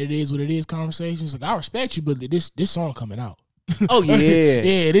had a "it is what it is" conversations? Like, I respect you, but this song coming out. Oh yeah,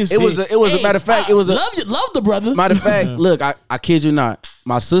 yeah. It was a matter of fact. It was love the brother. Matter of fact, look, I kid you not.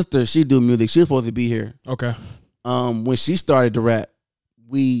 My sister, she do music. She was supposed to be here. Okay. When she started to rap,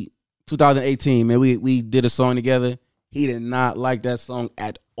 2018, man, we did a song together. He did not like that song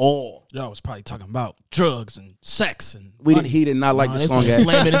at all. Y'all was probably talking about drugs and sex and he did not like the song.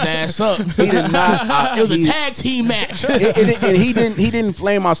 Flaming his ass up. He did not. It was a tag team match. and he didn't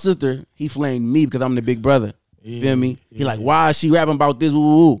flame my sister. He flamed me because I'm the big brother. You feel me? He like, why is she rapping about this?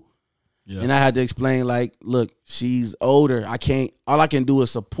 Woo. Yeah. And I had to explain, like, look, she's older. All I can do is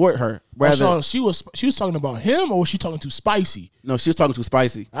support her. So she was talking about him, or was she talking to Spicy? No, she was talking to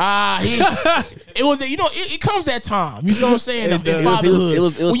Spicy. It comes that time. You know what I'm saying? In fatherhood. It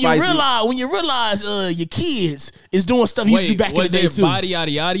was when Spicy. When you realize your kids is doing stuff you used to do back in the day too. Was it body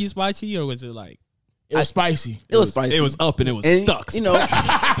yaddy yaddy Spicy, or was it like? It was spicy. It was spicy. It was up and it was stuck. You know,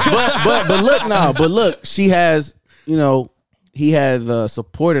 but look now. But look, she has, you know, he has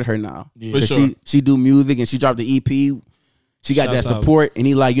supported her now. Yeah. Sure. She do music and she dropped the EP. She got that support, and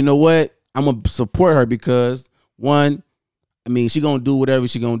he like, you know what? I'm gonna support her because one, I mean, she gonna do whatever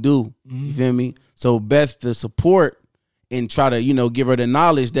she gonna do. You feel me? So best to support and try to, you know, give her the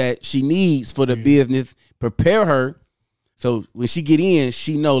knowledge that she needs for the business, prepare her. So when she get in,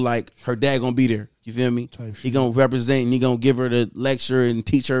 she know like her dad gonna be there. You feel me? He gonna represent and he gonna give her the lecture and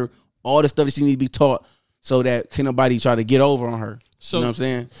teach her all the stuff that she needs to be taught, so that can nobody try to get over on her. So, you know what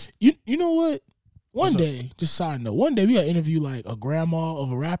I'm saying? You know what? One day, just side note, one day we gotta interview like a grandma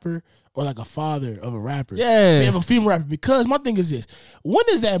of a rapper or like a father of a rapper. Yeah. They have a female rapper, because my thing is this: when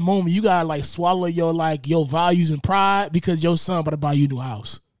is that moment you gotta like swallow your values and pride because your son about to buy you a new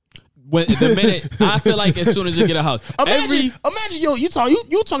house? When the minute I feel like as soon as you get a house, imagine you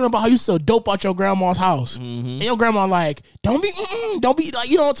talking about how you sell dope out your grandma's house, and your grandma like don't be like,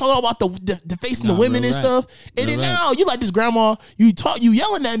 you don't talk about the facing the women and stuff, and then now you like this grandma, you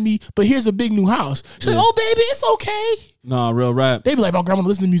yelling at me, but here's a big new house. She's like, oh baby, it's okay. Nah, real rap. They be like, my grandma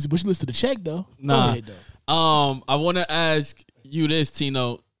listen to music, but she listen to the check though. Nah, ahead, though. I want to ask you this,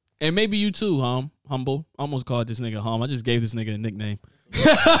 Tino, and maybe you too, Humble. I almost called this nigga I just gave this nigga a nickname.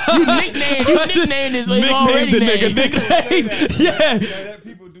 you nicknamed this already nigga nickname. Yeah,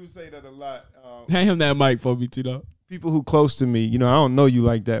 people do say that a lot. Hand him that mic for me, Tino. People who close to me, you know, I don't know you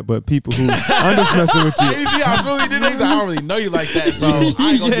like that, but people who I'm just messing with you. I don't really know you like that, so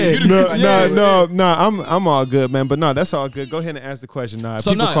I ain't gonna do you. No, I'm all good, man. But no, that's all good. Go ahead and ask the question. Nah,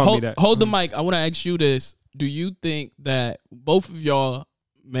 so people call me that. Hold the mic. I want to ask you this: do you think that both of y'all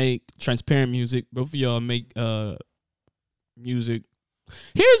make transparent music? Both of y'all make music.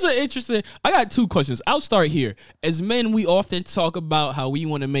 Here's an interesting. I got two questions. I'll start here. As men, we often talk about how we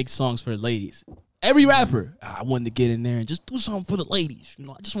want to make songs for the ladies. Every rapper, I wanted to get in there and just do something for the ladies. You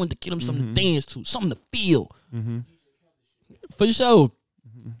know, I just wanted to get them something to dance to, something to feel. For sure.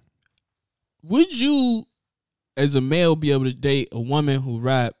 Would you, as a male, be able to date a woman who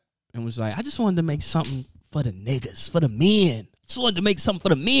rap and was like, I just wanted to make something for the niggas, for the men. Just wanted to make something for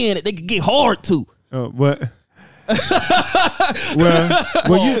the men that they could get hard to. Oh, what? Before you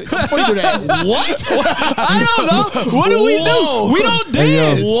do that, what? I don't know. What do we do? We don't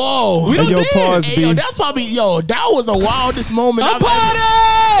dance. Hey, whoa. We don't dance. Pause, hey, yo, that's probably, that was a wildest moment. I'm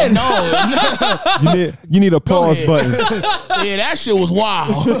partying! No. You need a pause button. Yeah, that shit was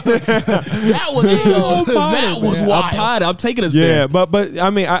wild. That was wild. I'm taking us there. there. But I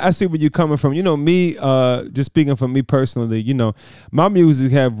mean, I see where you're coming from. You know, me, just speaking for me personally, you know, my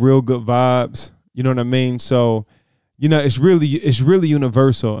music have real good vibes. You know what I mean? So, you know, it's really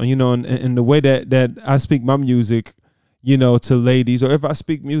universal. And, you know, in the way that I speak my music, you know, to ladies, or if I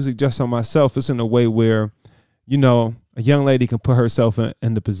speak music just on myself, it's in a way where, you know, a young lady can put herself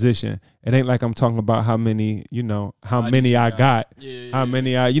in the position. It ain't like I'm talking about how many, you know, how many I got, how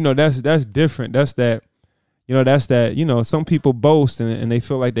many I, you know, that's different. That's that, you know, some people boast and they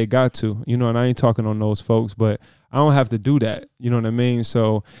feel like they got to, you know, and I ain't talking on those folks, but I don't have to do that. You know what I mean?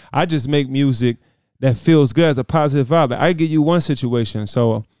 So I just make music that feels good as a positive vibe. I give you one situation.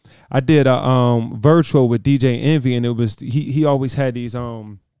 So I did a virtual with DJ Envy, and it was he always had these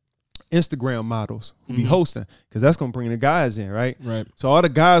Instagram models who be hosting, because that's gonna bring the guys in, right? Right. So all the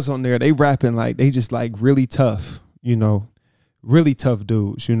guys on there, they rapping like they just like really tough, you know, really tough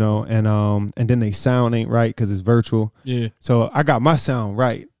dudes, you know, and then they sound ain't right because it's virtual. Yeah. So I got my sound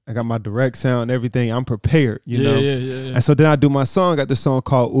right. I got my direct sound, everything. I'm prepared, you know. Yeah. And so then I do my song. I got the song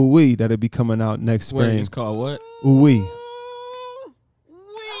called Ooh Wee that'll be coming out next spring. Wait, it's called what? Ooh Wee.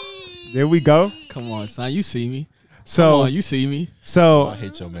 There we go. Come on, son. You see me. So Come on, you see me. So I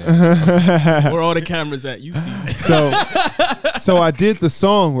hate your man. Where all the cameras at? You see me. So I did the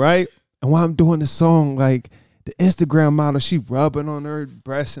song, right? And while I'm doing the song, like the Instagram model, she rubbing on her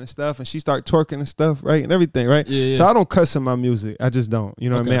breasts and stuff, and she start twerking and stuff, right? And everything, right? Yeah. So I don't cuss in my music. I just don't. You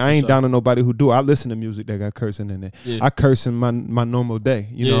know what I mean? I ain't down to nobody who do. I listen to music that got cursing in it. Yeah. I curse in my normal day,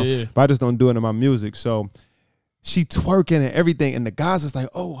 you know? But I just don't do it in my music. So she twerking and everything, and the guys is like,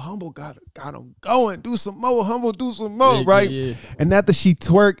 "Oh, Humble got him going. Do some more, Humble. Do some more, right?" Yeah. And after she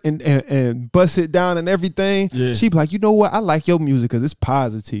twerk and bust it down and everything, she be like, "You know what? I like your music because it's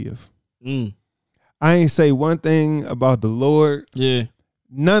positive." I ain't say one thing about the Lord. Yeah.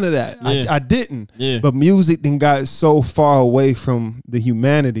 None of that. Yeah. I didn't. Yeah. But music then got so far away from the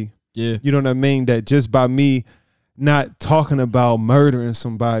humanity. Yeah. You know what I mean? That just by me not talking about murdering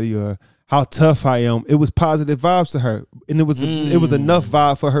somebody or how tough I am, it was positive vibes to her, and it was enough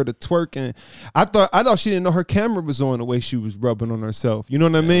vibe for her to twerk. And I thought she didn't know her camera was on the way she was rubbing on herself. You know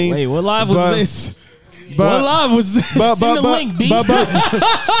what I mean? Wait, what live was this? But, what live was this? But that's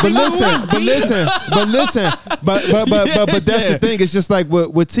the thing. It's just like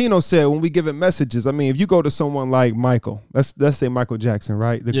what Tino said when we give it messages. I mean, if you go to someone like Michael, let's say Michael Jackson,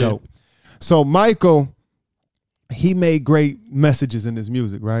 right? The GOAT. So Michael, he made great messages in his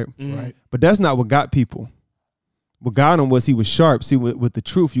music, right? Right. But that's not what got people. What got him was he was sharp. See, with the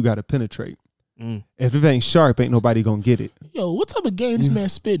truth, you got to penetrate. If it ain't sharp, ain't nobody gonna get it. Yo, what type of game this man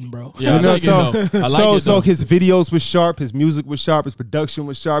spitting, bro? Yeah, you know, so it, his videos was sharp, his music was sharp, his production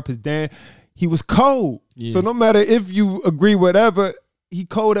was sharp, his dance, he was cold. Yeah. So no matter if you agree whatever, he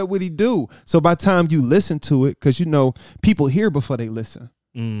cold at what he do. So by the time you listen to it, because you know people hear before they listen.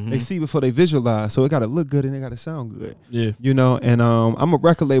 They see before they visualize, so it got to look good and it got to sound good. Yeah, you know. And I'm a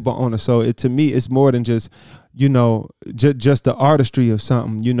record label owner, so to me, it's more than just just the artistry of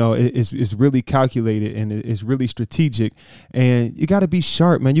something. You know, it's really calculated and it's really strategic, and you got to be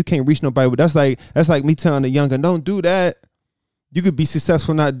sharp, man. You can't reach nobody. But that's like me telling the younger, don't do that. You could be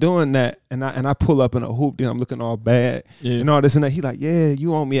successful not doing that, and I pull up in a hoop, then I'm looking all bad, and all this and that. He like, yeah,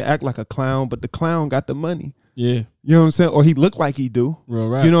 you want me to act like a clown, but the clown got the money. Yeah, you know what I'm saying? Or he looked like he do. Real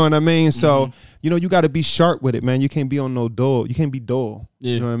right. You know what I mean? So you got to be sharp with it, man. You can't be on no dull. You can't be dull.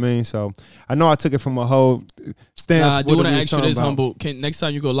 Yeah. You know what I mean? So I know I took it from a whole stand. I do want to ask you this, Humble. Next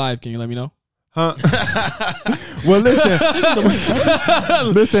time you go live, can you let me know? Huh? Well, listen.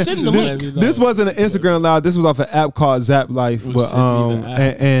 This wasn't an Instagram live. This was off an app called Zap Life. But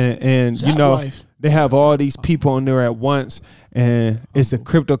and Zap you know Life. They have all these people on there at once, and it's a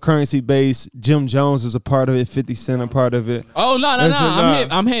cryptocurrency base. Jim Jones is a part of it. 50 Cent a part of it. Oh no!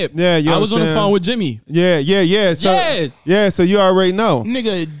 I'm hip. Yeah, you know I was on the phone with Jimmy. Yeah. So, so you already know,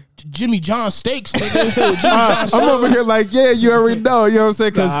 nigga. Jimmy John Steaks, nigga. I'm over here like, you already know. You know what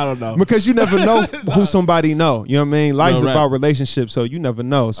I'm saying? I don't know. Because you never know who somebody know. You know what I mean? Life's about relationships, so you never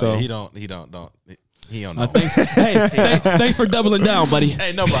know. So he don't know. Thanks for doubling down, buddy.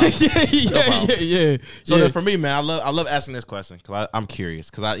 Hey, no problem. Yeah. So then for me, man, I love asking this question because I'm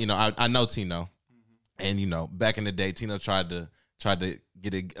curious because I know Tino, and back in the day, Tino tried to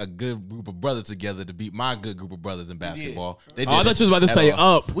get a good group of brothers together to beat my good group of brothers in basketball. They did I thought you was about to say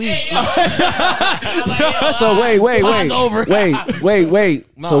up. So wait.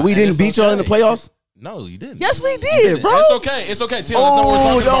 No, so we didn't beat y'all in the playoffs? No, you didn't. Yes, we did, bro. It's okay. Tino, that's not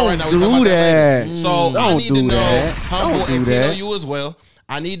what we're talking about right now. We're talking about that later. So I need to know, Humble and Tino, you as well.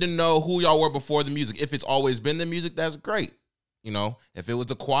 I need to know who y'all were before the music. If it's always been the music, that's great. If it was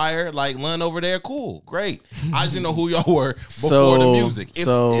a choir like Lund over there, cool, great. I just know who y'all were before the music,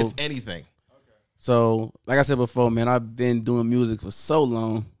 if anything. So, like I said before, man, I've been doing music for so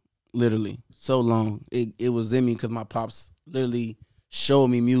long, literally so long. It was in me because my pops literally showed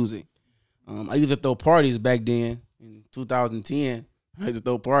me music. I used to throw parties back then in 2010. I used to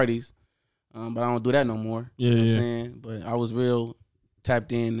throw parties, but I don't do that no more. You know what I'm saying? But I was real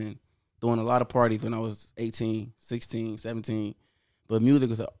tapped in and throwing a lot of parties when I was 18, 16, 17. But music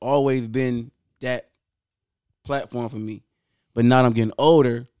has always been that platform for me. But now that I'm getting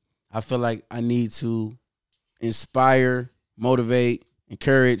older, I feel like I need to inspire, motivate,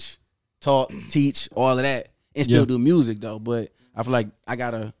 encourage, talk, teach, all of that, and still do music, though. But I feel like I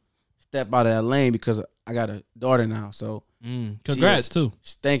got to step out of that lane because I got a daughter now. So Congrats too.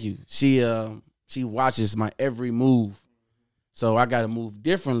 Thank you. She watches my every move, so I got to move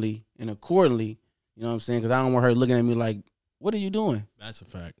differently and accordingly. You know what I'm saying? Because I don't want her looking at me like, "What are you doing?" That's a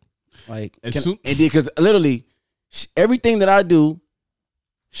fact. Like, because literally everything that I do,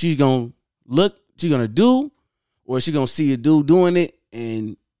 she's gonna look, she's gonna do, or she's gonna see a dude doing it,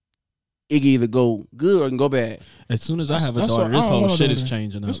 and it can either go good or it can go bad. As soon as I have a daughter, this whole shit is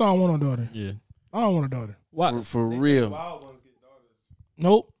changing up. That's why I want a daughter. Yeah, I don't want a daughter. Why? For real.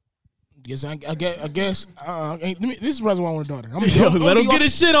 Nope. Guess I guess. This is the reason why I want a daughter. Let him get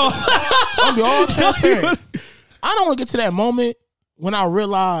his shit off. I'm gonna be all transparent. I don't want to get to that moment when I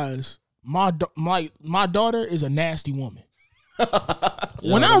realize my daughter is a nasty woman.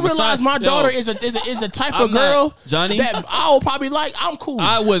 When I realize my daughter is a type of girl Johnny, that I will probably like, I'm cool.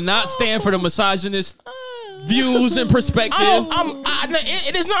 I would not stand for the misogynist views and perspective.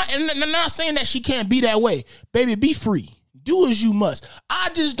 It is not, and I'm not saying that she can't be that way. Baby, be free. Do as you must. I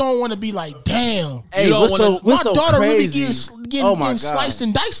just don't want to be like, damn. Hey, what's so daughter crazy? Really getting sliced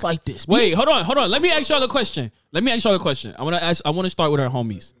and diced like this. Wait, hold on. Let me ask y'all the question. I want to start with our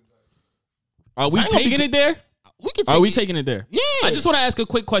homies. Are we taking it there? Are we taking it there? Yeah. I just want to ask a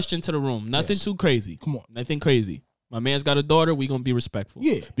quick question to the room. Nothing too crazy. Come on. Nothing crazy. My man's got a daughter. We gonna be respectful.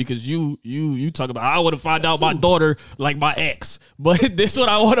 Yeah. Because you talk about I want to find out my daughter like my ex, but this is what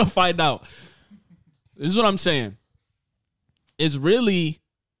I want to find out. This is what I'm saying. It's really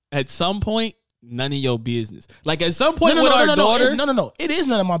at some point none of your business. Like at some point with our daughter. No. It is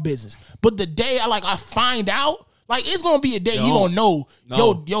none of my business. But the day I find out, like it's gonna be a day you gonna know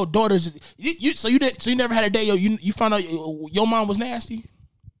your daughter's. So you never had a day you found out your mom was nasty.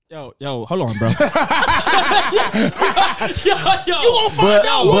 Yo, hold on, bro. yo, you gonna find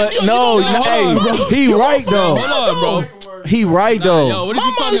out. But no, he right though. Hold on, bro. He right though. Yo, what are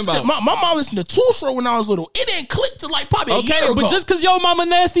you talking about? My mom listened to Too Short when I was little. It didn't click to like probably a year ago. But just because your mama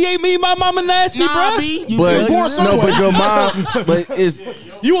nasty ain't mean my mama nasty, bro. You was born some way. No, but your mom,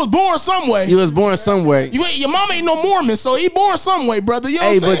 you was born some way. You was born some way. Your mom ain't no Mormon, so he born some way, brother. You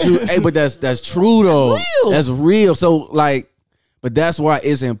know what I'm saying? But that's true though. That's real. That's real. So like. But that's why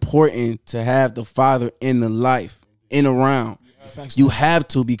it's important to have the father in the life, in around. You have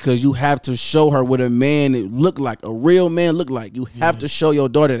to, because you have to show her what a man look like, a real man look like. You have to show your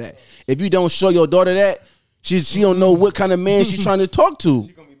daughter that. If you don't show your daughter that, she don't know what kind of man she's trying to talk to.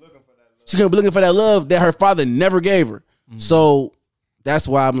 She's gonna be looking for that love that her father never gave her. So that's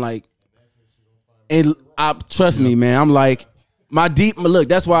why I'm like, and trust me, man. I'm like, look.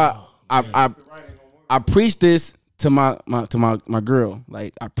 That's why I preach this to my girl.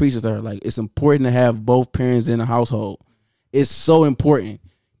 Like I preach to her, like it's important to have both parents in the household. It's so important.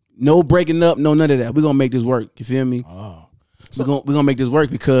 No breaking up, no none of that. We're gonna make this work. You feel me? We're gonna make this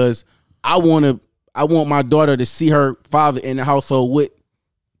work because I want my daughter to see her father in the household with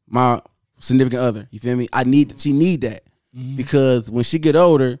my significant other. You feel me? She need that. Because when she get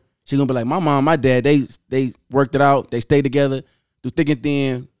older, she gonna be like, my mom, my dad, they worked it out, they stayed together, through thick and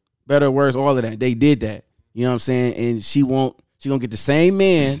thin, better, worse, all of that. They did that. You know what I'm saying? And she gonna get the same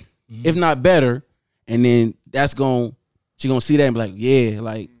man, if not better, and then she gonna see that and be like, yeah,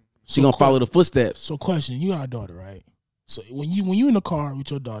 like she gonna follow the footsteps. So question, you got a daughter, right? So when you in the car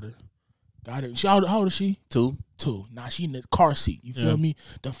with your daughter, how old is she? 2. Now she in the car seat. You feel me?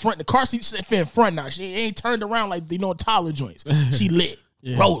 The car seat fit in front now. She ain't turned around like Tyler joints. She lit,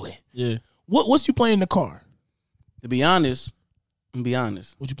 rolling. Yeah. What's you playing in the car? To be honest,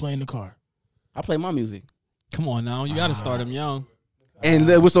 what you play in the car? I play my music. Come on now, you gotta start them young. And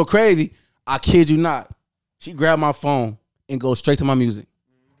what's so crazy, I kid you not, she grabbed my phone and goes straight to my music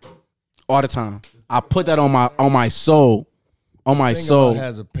all the time. I put that on my soul,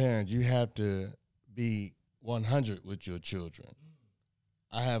 As a parent, you have to be 100 with your children.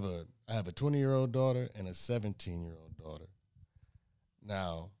 I have a 20-year-old daughter and a 17-year-old daughter.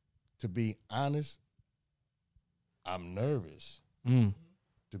 Now, to be honest, I'm nervous.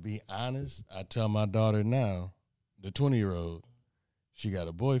 To be honest, I tell my daughter now, the 20-year-old, she got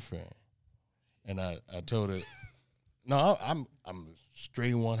a boyfriend. And I told her, no, I'm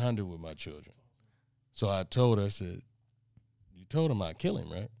straight 100 with my children. So I told her, I said, you told him I'd kill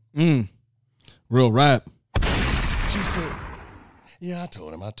him, right? Real rap. She said, yeah, I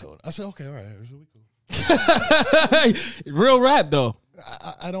told him. I said, okay, all right, so we cool. Real rap, though.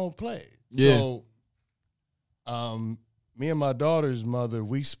 I don't play. Yeah. So, me and my daughter's mother,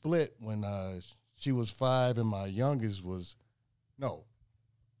 we split when she was 5 and my youngest was,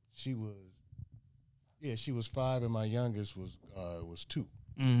 she was 5 and my youngest was 2.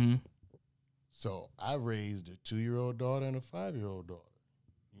 Mm-hmm. So I raised a 2-year-old daughter and a 5-year-old daughter,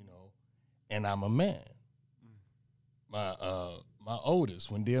 and I'm a man. my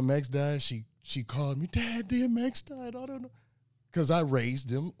oldest, when DMX died, she called me, Dad, DMX died. I don't know. Because I raised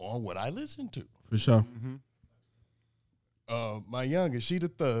them on what I listened to. For sure. My youngest, she the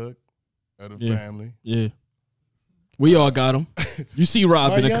thug of the family. Yeah. We all got them. You see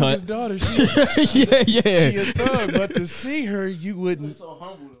Rob in the cut. My youngest daughter, she a thug, but to see her, you wouldn't. So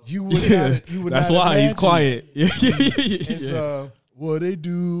humble, you would not. You would. That's not why he's quiet. It's what they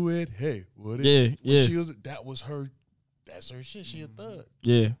do it. Hey, what it? Yeah. That was her. That's her shit. She a thug.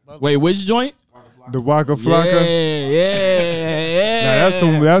 Yeah. Wait, which joint? The Waka Flocka. Yeah. Nah,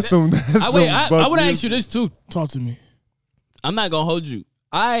 that's some. I would ask you this too. Talk to me. I'm not gonna hold you.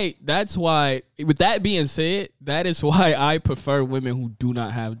 That's why, with that being said, that is why I prefer women who do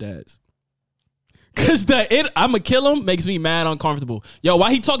not have dads. Cause I'ma kill him makes me mad uncomfortable. Yo,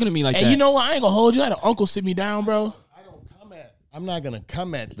 why he talking to me like that? You know what? I ain't gonna hold you. I had an uncle sit me down, bro. I'm not gonna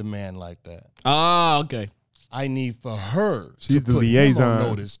come at the man like that. Ah, okay. I need for her. She's the liaison.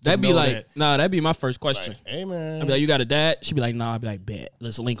 Notice that'd be like, that'd be my first question. Like, hey man, I'd be like, you got a dad? She'd be like, nah. I'd be like, bet.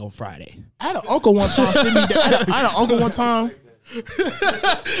 Let's link on Friday. I had an uncle one time sit me down. I had an uncle one time.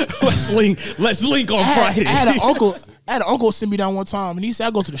 Let's link on Friday. I had an uncle sit me down one time, and he said,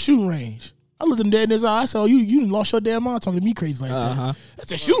 I go to the shooting range. I looked him dead in his eye. I said, oh, you lost your damn mind talking to me crazy like that.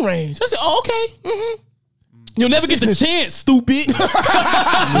 That's a shooting range. I said, oh, okay. Mm-hmm. You'll never get the chance, stupid.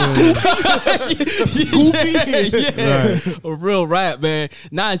 Goofy. Right. A real rap, man.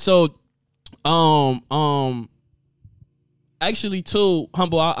 Nah, so actually too,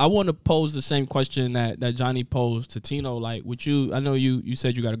 Humble, I want to pose the same question that Johnny posed to Tino. Like, with you, I know you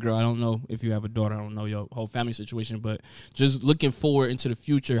said you got a girl. I don't know if you have a daughter. I don't know your whole family situation, but just looking forward into the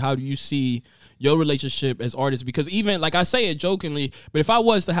future, how do you see your relationship as artists? Because even, like I say it jokingly, but if I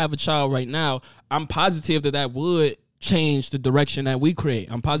was to have a child right now, I'm positive that would change the direction that we create.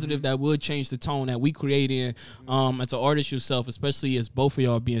 I'm positive that would change the tone that we create in. As an artist yourself, especially as both of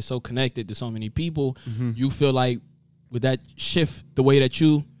y'all being so connected to so many people, you feel like, would that shift the way that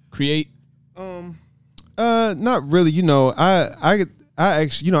you create? Not really. You know, I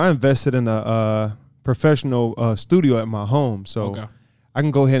actually, you know, I invested in a professional studio at my home, so I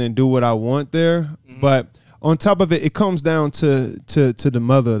can go ahead and do what I want there. But on top of it, it comes down to the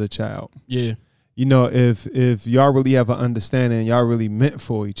mother of the child. Yeah. You know, if y'all really have an understanding, y'all really meant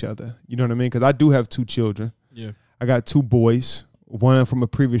for each other. You know what I mean? Because I do have 2 children. Yeah. I got 2 boys. One from a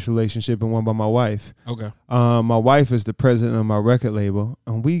previous relationship and one by my wife. Okay. My wife is the president of my record label,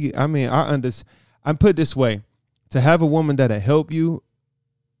 and I'm put it this way: to have a woman that'll help you,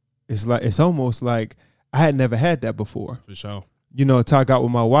 it's almost like I had never had that before. For sure. You know, talk out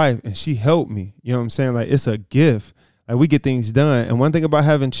with my wife, and she helped me. You know what I'm saying? Like, it's a gift. Like, we get things done. And one thing about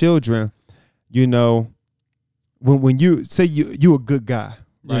having children, you know, when you say you a good guy,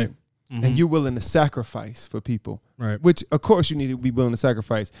 right? Yeah. And you're willing to sacrifice for people, right? Which, of course, you need to be willing to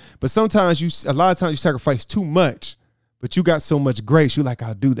sacrifice. But sometimes a lot of times you sacrifice too much, but you got so much grace, you're like,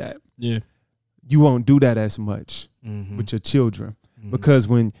 I'll do that. Yeah. You won't do that as much with your children because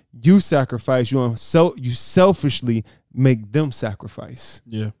when you sacrifice, you selfishly make them sacrifice.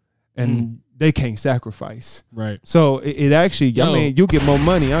 Yeah. And they can't sacrifice. Right. So it actually, I mean, you'll get more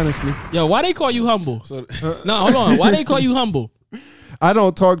money, honestly. Yo, why they call you humble? No, hold on. Why they call you humble? I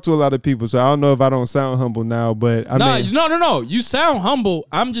don't talk to a lot of people, so I don't know if I don't sound humble now, but I mean. No. You sound humble.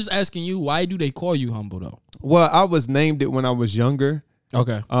 I'm just asking you, why do they call you humble, though? Well, I was named it when I was younger.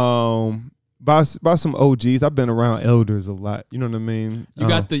 Okay. By some OGs. I've been around elders a lot. You know what I mean? You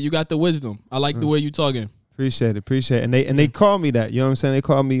got the wisdom. I like the way you talking. Appreciate it. And they call me that. You know what I'm saying? They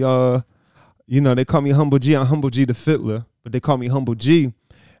call me they call me Humble G. I'm Humble G the Fiddler, but they call me Humble G.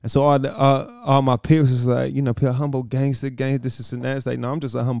 And so all my peers is like, you know, humble gangster, this and that. It's like, no, I'm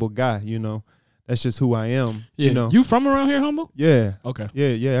just a humble guy, you know. That's just who I am. Yeah. You know. You from around here, Humble? Yeah. Okay.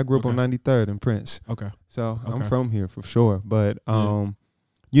 Yeah. I grew up on 93rd in Prince. Okay. So I'm from here for sure. But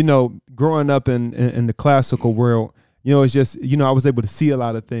you know, growing up in the classical world, you know, it's just, you know, I was able to see a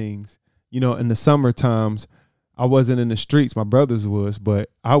lot of things. You know, in the summer times, I wasn't in the streets. My brothers was,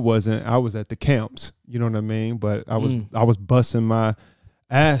 but I wasn't. I was at the camps. You know what I mean? But I was busting my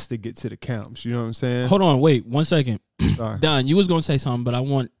ass to get to the camps. You know what I'm saying? Hold on, wait 1 second. Sorry. Don, you was gonna say something, but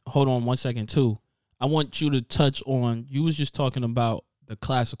hold on 1 second too. I want you to touch on, you was just talking about the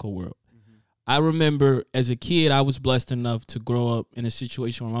classical world. I remember as a kid, I was blessed enough to grow up in a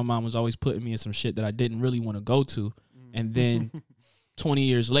situation where my mom was always putting me in some shit that I didn't really want to go to. And then 20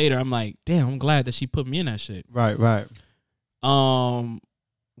 years later, I'm like, damn, I'm glad that she put me in that shit. Right.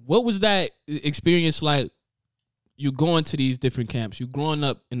 What was that experience like? You going to these different camps, you growing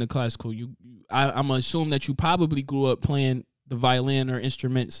up in the classical, I'm gonna assume that you probably grew up playing the violin or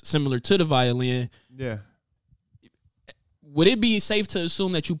instruments similar to the violin. Yeah. would it be safe to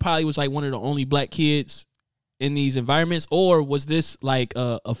assume that you probably was like one of the only black kids in these environments, or was this like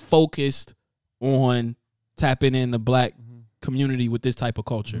a focused on tapping in the black community with this type of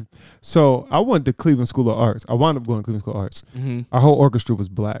culture? So I went to Cleveland School of Arts. I wound up going to Cleveland School of Arts. Our whole orchestra was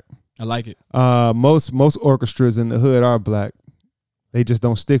black. I like it. Most orchestras in the hood are black. They just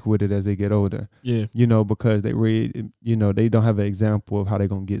don't stick with it as they get older. Yeah. You know, because they really, you know, they don't have an example of how they're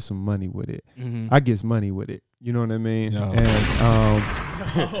going to get some money with it. I get money with it. You know what I mean? Yo. And,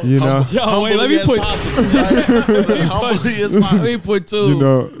 you know. Yo, wait, let me put. Let me put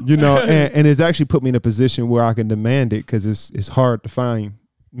two. You know, and it's actually put me in a position where I can demand it because it's hard to find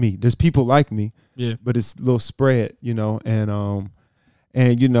me. There's people like me. Yeah. But it's a little spread, you know,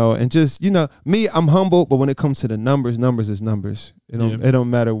 and you know, and just, you know, me, I'm humble, but when it comes to the numbers is numbers. It don't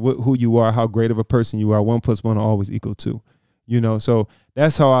matter who you are, how great of a person you are. 1 + 1 will always equal 2. You know, so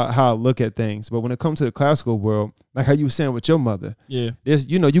that's how I look at things. But when it comes to the classical world, like how you were saying with your mother, there's,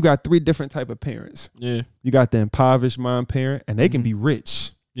 you know, you got 3 different type of parents. Yeah, you got the impoverished mind parent, and they can be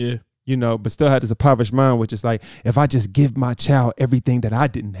rich. Yeah, you know, but still have this impoverished mind, which is like, if I just give my child everything that I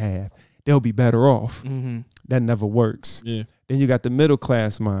didn't have, they'll be better off. That never works. Yeah. Then you got the middle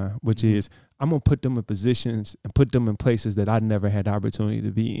class mind, which is, I'm going to put them in positions and put them in places that I never had the opportunity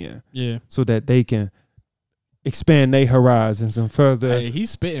to be in. Yeah. So that they can expand their horizons and further. Hey,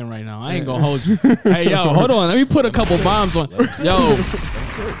 he's spitting right now. I ain't going to hold you. Hey, yo, hold on. Let me put a couple bombs on. Yo.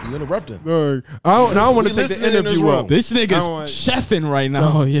 You interrupting. I don't want to take the interview up. This nigga's chefing right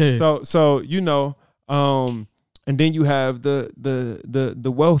now. So you know, and then you have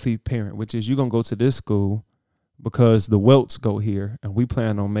the wealthy parent, which is, you're going to go to this school because the Welts go here, and we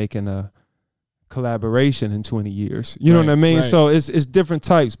plan on making a collaboration in 20 years. You know what I mean? Right. So it's different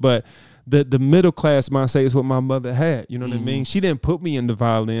types, but the middle class mindset is what my mother had. You know what I mean? She didn't put me in the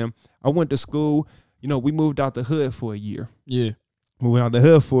violin. I went to school. You know, we moved out the hood for a year. Yeah. We went out the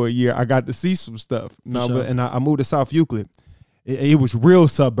hood for a year. I got to see some stuff. And I moved to South Euclid. It was real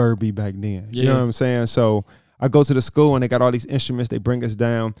suburby back then. Yeah. You know what I'm saying? So I go to the school, and they got all these instruments. They bring us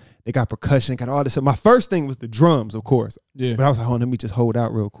down. They got percussion. They got all this. My first thing was the drums, of course. Yeah. But I was like, let me just hold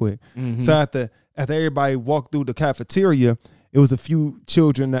out real quick. So after everybody walked through the cafeteria, it was a few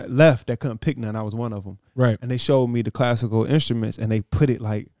children that left that couldn't pick none. I was one of them. Right. And they showed me the classical instruments, and they put it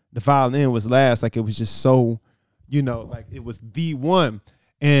like the violin was last. Like, it was just so, you know, like it was the one.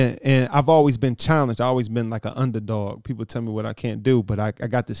 And I've always been challenged. I've always been like an underdog. People tell me what I can't do, but I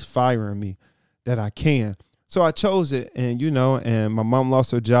got this fire in me that I can. So I chose it, and, you know, and my mom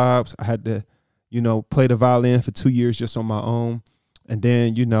lost her jobs. I had to, you know, play the violin for 2 years just on my own. And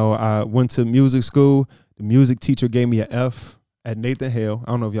then, you know, I went to music school. The music teacher gave me an F at Nathan Hale.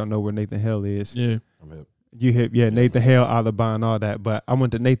 I don't know if y'all know where Nathan Hale is. Yeah. I'm hip. You hip, yeah, Nathan Hale, Alabama, and all that. But I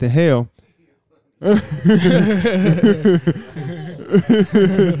went to Nathan Hale.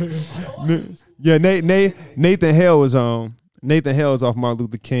 Yeah, Nathan Hale was Nathan Hale is off Martin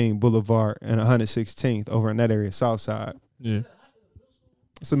Luther King Boulevard and 116th over in that area, South Side. Yeah.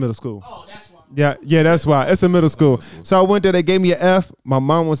 It's a middle school. Oh, that's why. Yeah, that's why. It's a middle school. So I went there. They gave me an F. My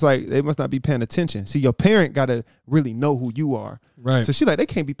mom was like, they must not be paying attention. See, your parent got to really know who you are. Right. So she like, they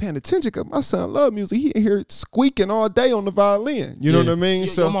can't be paying attention because my son love music. He in here squeaking all day on the violin. You know what I mean?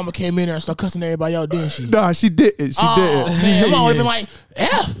 So your mama came in there and started cussing everybody out, didn't she? Nah, she didn't. She didn't. Man, mama would have been like,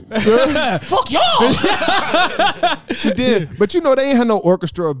 F. Fuck y'all. She did. But, you know, they ain't had no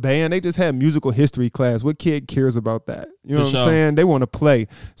orchestra or band. They just had musical history class. What kid cares about that? You know what I'm saying? They want to play.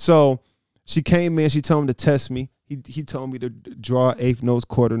 So she came in. She told him to test me. He told me to draw 8th notes,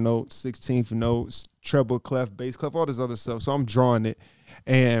 quarter notes, 16th notes, treble clef, bass clef, all this other stuff. So I'm drawing it.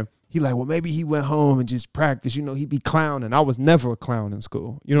 And he like, well, maybe he went home and just practiced. You know, he'd be clowning. I was never a clown in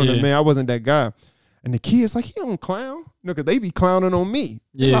school. You know what I mean? I wasn't that guy. And the kids like, he don't clown. You know, because they be clowning on me.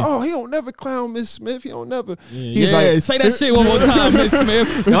 Yeah. Like, oh, he don't never clown, Miss Smith. He don't never. Yeah. He's like, say that shit one more time, Miss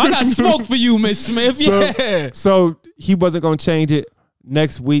Smith. Yo, I got smoke for you, Miss Smith. Yeah. So he wasn't going to change it.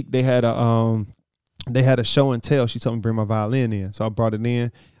 Next week, they had a show and tell. She told me to bring my violin in. So I brought it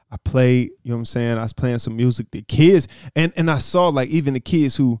in. I played, you know what I'm saying? I was playing some music. The kids, and I saw like even the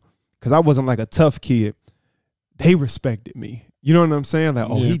kids who, because I wasn't like a tough kid, they respected me. You know what I'm saying? Like,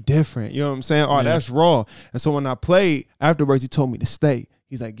 he different. You know what I'm saying? Oh, that's raw. And so when I played, afterwards, he told me to stay.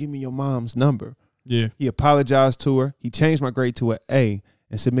 He's like, give me your mom's number. Yeah. He apologized to her. He changed my grade to an A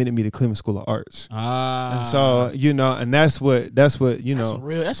and submitted me to Cleveland School of Arts. And so, you know, and that's what you know,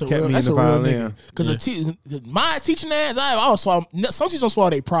 that's a real nigga. Because my teaching ass, some teachers don't swallow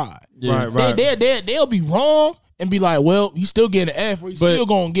their pride. Yeah. Right. They'll be wrong and be like, well, you still getting an F, or you still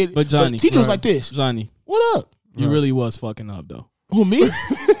gonna get it. But Johnny, teachers like this. Johnny, what up? You really was fucking up though. Who, me?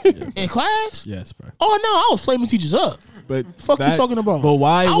 In class? Yes, bro. Oh no, I was flaming teachers up. But fuck you talking about? But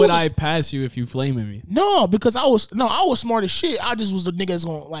why would I pass you if you flaming me? No, because I was smart as shit. I just was the nigga that's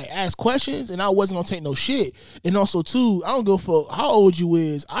gonna like ask questions, and I wasn't gonna take no shit. And also too, I don't go for how old you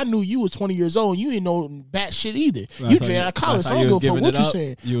is. I knew you was 20 years old, and you ain't know bat shit either. You straight out of college, so I don't go for what you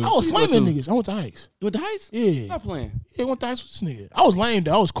saying. I was flaming niggas. I went to Heights. You went to Heights? Yeah. Stop playing. Yeah, I went to Heights with this nigga. I was lame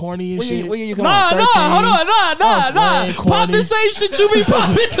though. I was corny and shit. When you come out? Nah. Pop the same shit you be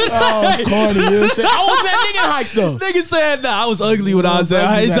popping today. I was corny. You know what I'm saying? I was that nigga in Heights though. Nigga said, nah, I was ugly when I was at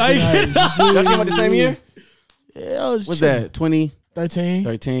Heights. Y'all came out the same year? Yeah, what's that? 13.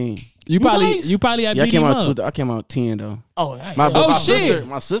 You probably had I came out 10 though. Oh, shit.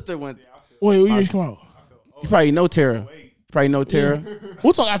 My sister went. Wait, when you come out? You probably know Tara.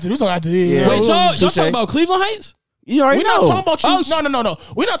 We'll talk after this. Yeah. Wait, y'all talking about Cleveland Heights? You already know. We're not talking about you. No.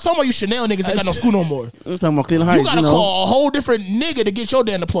 We're not talking about you Chanel niggas that got no school no more. We're talking about Cleveland Heights. You gotta call a whole different nigga to get your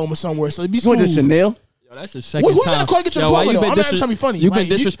damn diploma somewhere. So it be smooth. You went to Chanel? Yo, that's the second time. Who gotta call to get your diploma though? I'm not trying to be funny. You've been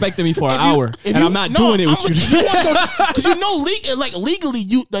disrespecting me for an hour, and I'm not doing it with you. Because legally,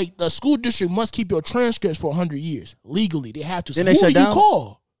 you like the school district must keep your transcripts for 100 years. Legally, they have to. So then they shut down. You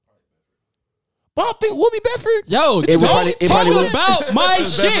call? But I don't think Whoopi Bedford. Yo, talk about my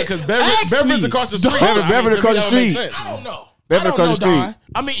shit. Because Bedford's across the street. Bedford across the street. I don't know. Bedford across the street.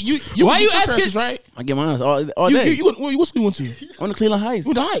 I mean, you. Why you asking? Right? I get mine all day. What school you went to? I went to Cleveland Heights.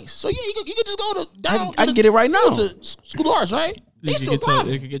 You went to Heights. So yeah, you could just go to down. I can get it right now. To School of Arts, right? You can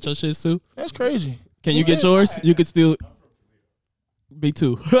get your shit too. That's crazy. Can you get yours? You could still. Me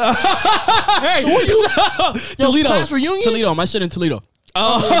too. Hey, so what you? Toledo. Class reunion? Toledo. My shit in Toledo.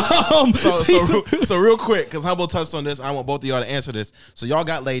 So real quick, because Humble touched on this, I want both of y'all to answer this. So y'all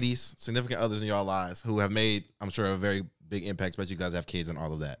got ladies, significant others in y'all lives who have made, I'm sure, a very big impact, especially you guys have kids and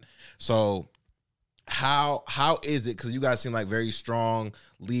all of that. So how is it, because you guys seem like very strong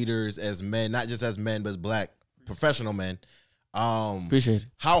leaders as men, not just as men, but as black professional men. Appreciate it.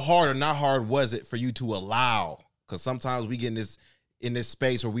 How hard or not hard was it for you to allow, because sometimes we get in this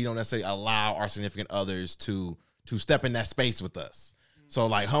space where we don't necessarily allow our significant others to step in that space with us. So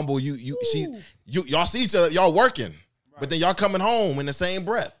like Humble, y'all see each other, y'all working, but then y'all coming home in the same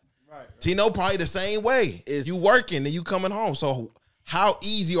breath. Right. Tino probably the same way. You working and you coming home. So how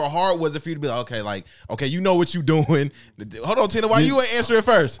easy or hard was it for you to be like, okay, you know what you doing. Hold on, Tino, why you ain't answer it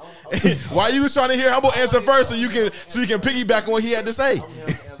first? Why you was trying to hear Humble answer first so you can piggyback on what he had to say?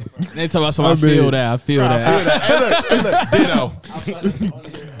 They talk about something. I feel that. Hey, look, ditto.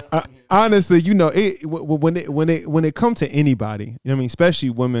 Honestly, you know, when it comes to anybody, you know what I mean, especially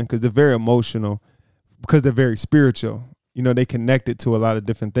women, because they're very emotional, because they're very spiritual. You know, they connected to a lot of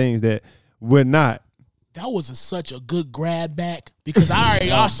different things that we're not. That was such a good grab back, because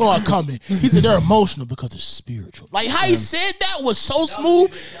I saw it coming. He said they're emotional because they're spiritual. Like how he said that was so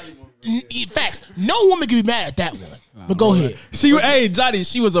smooth. Facts. No woman can be mad at that one. But go ahead. Johnny,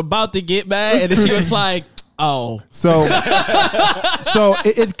 she was about to get mad, and then she was like, oh. So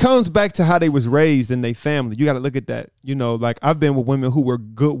it comes back to how they was raised in their family. You got to look at that. You know, like I've been with women who were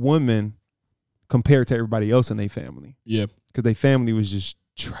good women compared to everybody else in their family. Yeah. Because their family was just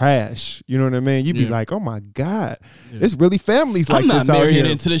trash. You know what I mean? You'd be like, oh my God, it's really families like this out here. I'm not marrying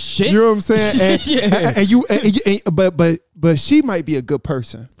into the shit. You know what I'm saying? And but she might be a good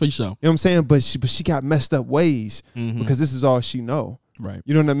person. For sure. You know what I'm saying? But she got messed up ways because this is all she know. Right.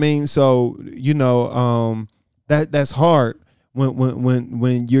 You know what I mean? So, you know, that's hard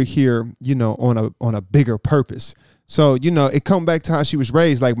when you're here, you know, on a bigger purpose. So, you know, it come back to how she was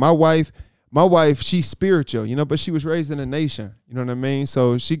raised. Like my wife, she's spiritual, you know, but she was raised in a nation. You know what I mean?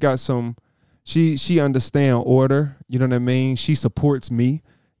 So she got she understand order. You know what I mean? She supports me.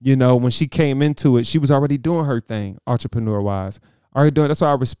 You know, when she came into it, she was already doing her thing, entrepreneur-wise. That's why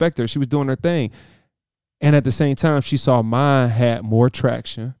I respect her. She was doing her thing. And at the same time, she saw mine had more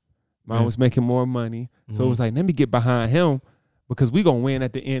traction. Mine was making more money. So it was like, let me get behind him because we going to win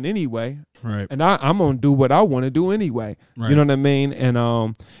at the end anyway. Right. And I'm going to do what I want to do anyway. Right. You know what I mean? And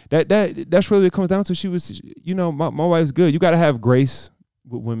that's really what it comes down to. She was, you know, my wife's good. You got to have grace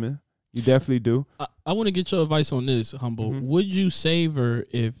with women. You definitely do. I want to get your advice on this, Humble. Would you save her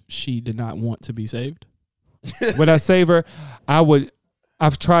if she did not want to be saved? Would I save her?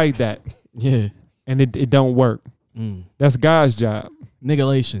 I've tried that. Yeah. And it don't work. That's God's job.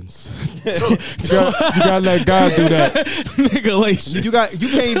 Nigalations. you gotta let God do that. Nigalations.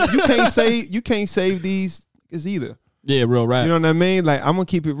 You can't save these either. Yeah, real right. You know what I mean? Like I'm gonna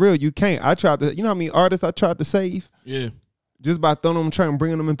keep it real. You can't. I tried to. You know how many artists I tried to save? Yeah. Just by throwing them, trying to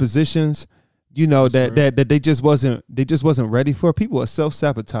bring them in positions. You know that they just wasn't ready for. People are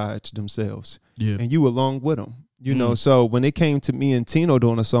self-sabotage themselves. Yeah. And you along with them. You know. So when it came to me and Tino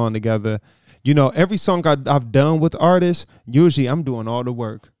doing a song together, you know, every song I've done with artists, usually I'm doing all the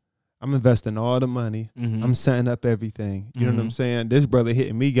work. I'm investing all the money. Mm-hmm. I'm setting up everything. You know what I'm saying? This brother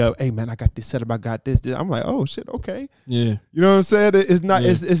hitting me up, hey man, I got this set up, I got this. I'm like, oh shit, okay. Yeah. You know what I'm saying? It's not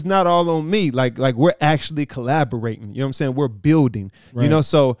it's not all on me. Like we're actually collaborating. You know what I'm saying? We're building. Right. You know,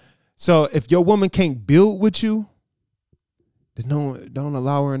 so if your woman can't build with you, then don't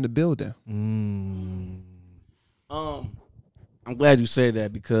allow her in the building. I'm glad you said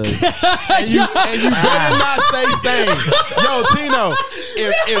that because and you better not say same. Yo, Tino,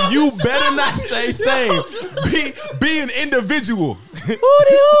 if you better not say same, be an individual.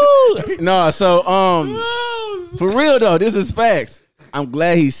 No, so for real though, this is facts. I'm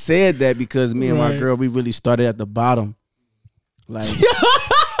glad he said that because me and my girl, we really started at the bottom. Like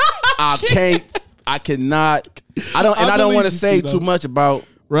I don't want to say too much about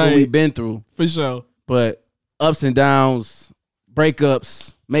what we've been through. For sure. But ups and downs,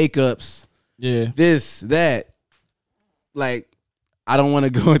 breakups, makeups, this, that. Like, I don't want to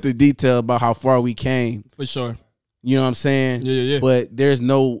go into detail about how far we came. For sure. You know what I'm saying? Yeah. But there's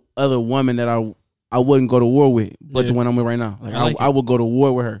no other woman that I wouldn't go to war with but the one I'm with right now. Like, I would go to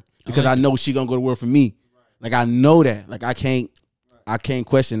war with her because I know she gonna go to war for me. Like, I know that. Like, I can't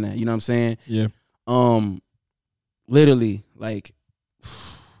question that. You know what I'm saying? Yeah. Literally, like,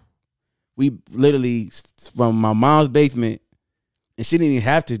 we literally from my mom's basement, and she didn't even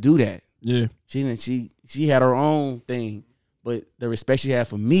have to do that. Yeah. She had her own thing, but the respect she had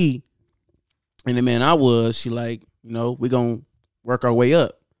for me and the man I was, she like, you know, we gonna work our way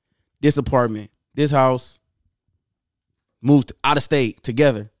up. This apartment, this house, moved out of state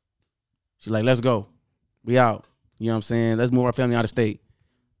together. She like, let's go. We out. You know what I'm saying? Let's move our family out of state.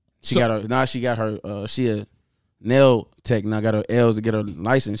 She got her she a nail tech now, got her L's to get her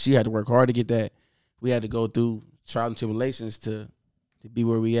license. She had to work hard to get that. We had to go through trials and tribulations to be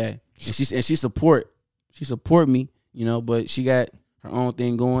where we at. And she support me, you know, but she got her own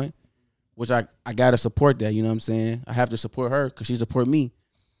thing going, which I gotta support that, you know what I'm saying? I have to support her because she support me.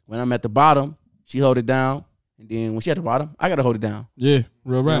 When I'm at the bottom, she hold it down. And then when she at the bottom, I gotta hold it down. Yeah, real rap.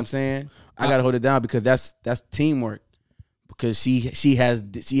 You know what I'm saying? I gotta hold it down because that's teamwork. Because she has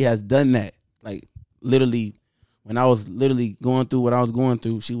done that. Like literally, when I was literally going through what I was going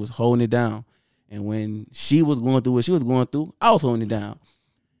through, she was holding it down. And when she was going through what she was going through, I was holding it down.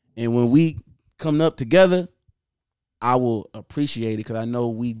 And when we come up together, I will appreciate it because I know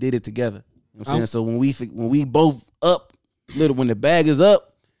we did it together. You know what I'm saying? So when we both up, when the bag is up,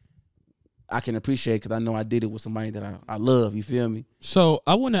 I can appreciate it because I know I did it with somebody that I love. You feel me? So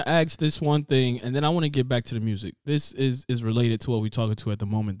I want to ask this one thing, and then I want to get back to the music. This is related to what we're talking to at the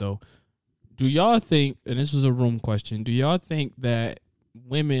moment, though. Do y'all think, and this is a room question, do y'all think that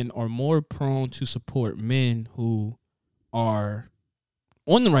women are more prone to support men who are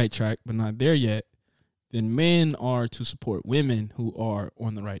on the right track but not there yet than men are to support women who are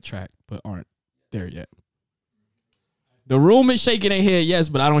on the right track but aren't there yet? The room is shaking their head, yes,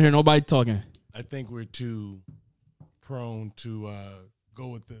 but I don't hear nobody talking. I think we're too prone to go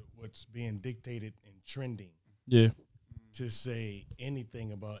with what's being dictated and trending. Yeah. To say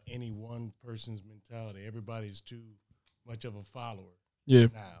anything about any one person's mentality. Everybody's too much of a follower. Yeah.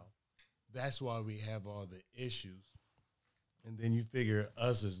 Now, that's why we have all the issues. And then you figure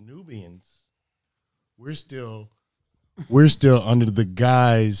us as Nubians, we're still under the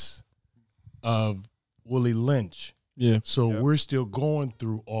guise of Willie Lynch. Yeah. So we're still going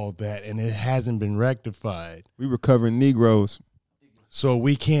through all that, and it hasn't been rectified. We recovering Negroes. So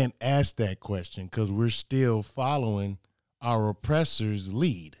we can't ask that question because we're still following our oppressor's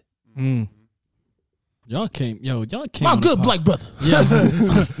lead. Y'all came. My good black brother. Yeah.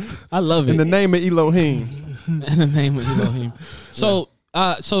 I love it. In the name of Elohim. In the name of Elohim. So,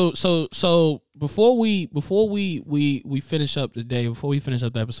 so before we finish up the day, before we finish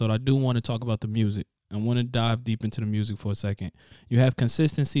up the episode, I do want to talk about the music. I want to dive deep into the music for a second. You have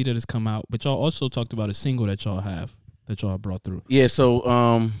Consistency that has come out, but y'all also talked about a single that y'all brought through. Yeah,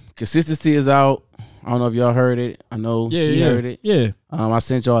 so Consistency is out. I don't know if y'all heard it. I know he heard it. Yeah. I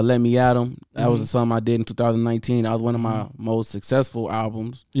sent y'all Let Me At 'Em. That was something I did in 2019. That was one of my most successful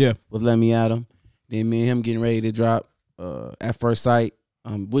albums. Yeah. Was Let Me At 'Em. Then me and him getting ready to drop At First Sight,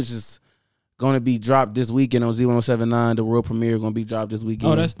 which is going to be dropped this weekend on Z1079. The world premiere going to be dropped this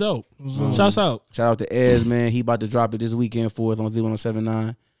weekend. Oh, that's dope. Shouts out. Shout out to Ez, man. He about to drop it this weekend for us on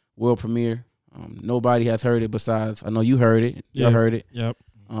Z1079. World premiere. Nobody has heard it besides, I know you heard it. Y'all heard it. Yep.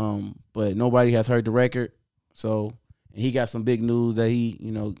 But nobody has heard the record. So, and he got some big news that he,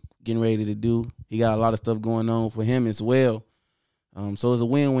 getting ready to do. He got a lot of stuff going on for him as well. So it's a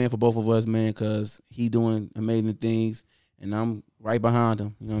win-win for both of us, man, because he doing amazing things, and I'm right behind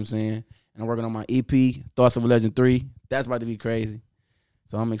him. You know what I'm saying? and I'm working on my EP, Thoughts of a Legend 3. That's about to be crazy.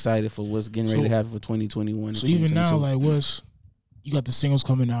 So I'm excited for what's getting ready to happen for 2021. So even now, like, you got the singles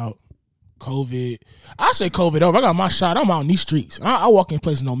coming out, COVID. I say COVID over. I got my shot. I'm out in these streets. I walk in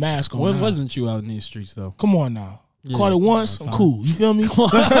places no mask on. When wasn't you out in these streets though? Come on now. Yeah, caught it once. I'm cool. You feel me?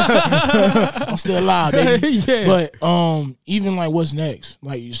 I'm still alive, baby. Yeah. But even like, what's next?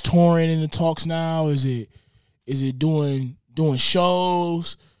 Like, is touring in the talks now? Is it doing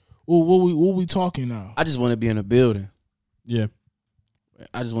shows? What we talking now? I just want to be in a building. Yeah.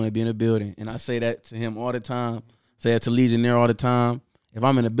 I just want to be in a building, and I say that to him all the time. Say that to Legionnaire all the time. If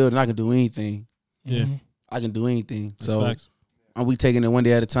I'm in a building, I can do anything. Yeah, I can do anything. That's facts. We taking it one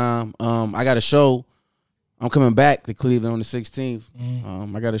day at a time. I got a show. I'm coming back to Cleveland on the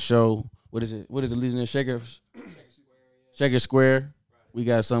 16th. I got a show. What is it? Legionnaire Shaker Square. We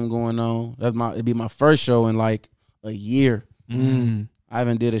got something going on. It'd be my first show in like a year. I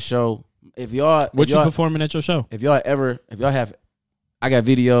haven't did a show. What you performing at your show? If y'all have, I got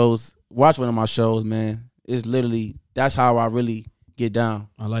videos. Watch one of my shows, man. It's literally, that's how I really get down.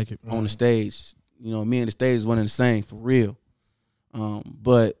 I like it. On the stage. You know, me and the stage is one and the same, for real.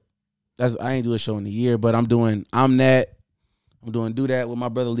 But I ain't do a show in a year, but I'm doing Do That with my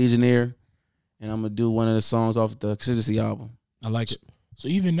brother Legionnaire, and I'm gonna do one of the songs off the Consistency album. I like it. So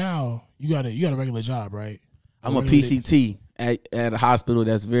even now, you got a regular job, right? I'm a PCT at a hospital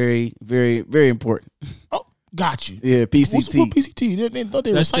that's very, very, very important. Oh, got you. Yeah, PCT. What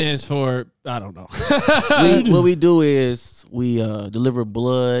PCT? That stands for, I don't know. What we do is we deliver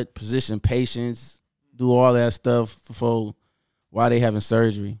blood, position patients, do all that stuff for while they having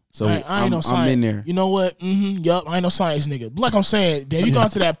surgery. So I ain't no science. I'm in there. You know what? Yup, I ain't no science nigga. Like I'm saying, have you gone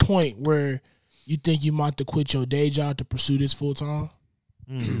to that point where you think you might have to quit your day job to pursue this full time?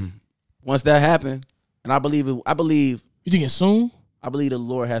 Once that happened, and I believe. You think it's soon? I believe the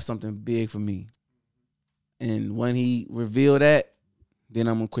Lord has something big for me. And when he revealed that, then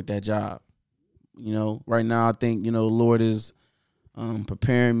I'm going to quit that job. You know, right now I think, the Lord is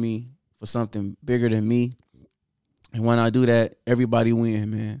preparing me for something bigger than me. And when I do that, everybody wins,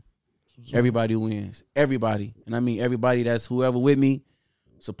 man. Everybody wins. Everybody. And I mean everybody that's whoever with me,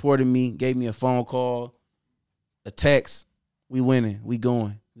 supported me, gave me a phone call, a text. We winning. We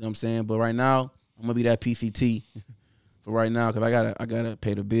going. You know what I'm saying? But right now, I'm going to be that PCT for right now because I gotta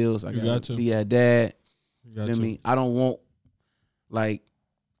pay the bills. I got to be that dad. You feel me? I don't want, like,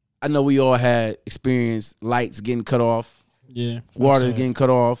 I know we all had experienced lights getting cut off. Yeah. Water getting cut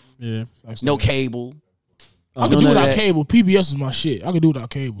off. Yeah. No cable. I can do without cable. PBS is my shit. I can do without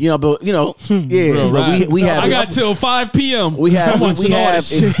cable. Yeah. But we have. I got till 5 p.m. We have.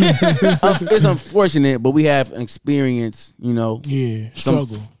 It's unfortunate, but we have experience. Yeah.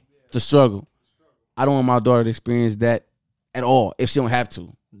 Struggle. I don't want my daughter to experience that at all. If she don't have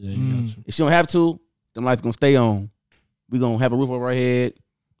to. Yeah. You got to. If she don't have to, then life's gonna stay on. We gonna have a roof over our head.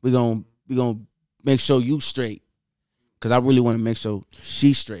 We gonna make sure you straight. Cause I really want to make sure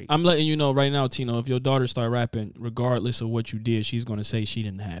she's straight. I'm letting you know right now, Tino, if your daughter start rapping, regardless of what you did, she's gonna say she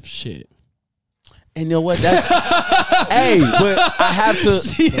didn't have shit. And you know what? That's hey, but I have to.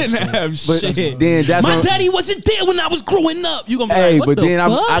 She didn't have shit. Then that's my daddy wasn't there when I was growing up. You gonna be hey, like, what but the then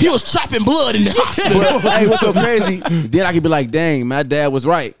fuck? He was trapping blood in the hospital. Hey, what's so crazy? Then I could be like, dang, my dad was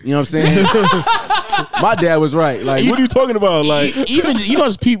right. You know what I'm saying? My dad was right. Like, what are you talking about? Like, even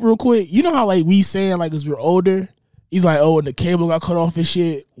just peep real quick. You know how like we saying like as we're older. He's like, oh, and the cable got cut off and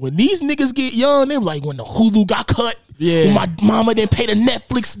shit. When these niggas get young, they like, when the Hulu got cut. Yeah. When my mama didn't pay the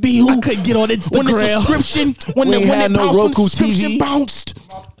Netflix bill. I couldn't get on Instagram. When the subscription, when the subscription bounced.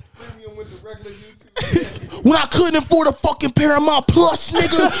 When I couldn't afford a fucking Paramount Plus,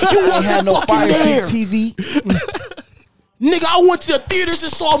 nigga. You wasn't fucking there. TV. Nigga, I went to the theaters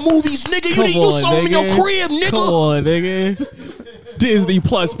and saw movies, nigga. You saw them in your crib, nigga. Come on, nigga. Disney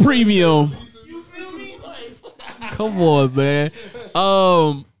Plus Premium. Come on, man.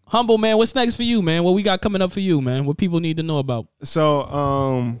 Humble, man, what's next for you, man? What we got coming up for you, man? What people need to know about? So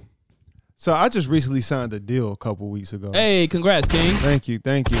I just recently signed a deal a couple weeks ago. Hey, congrats, King. Thank you.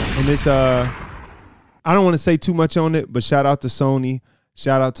 And it's I don't want to say too much on it, but shout out to Sony,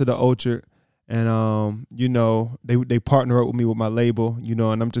 shout out to the Orchard, and they partner up with me with my label,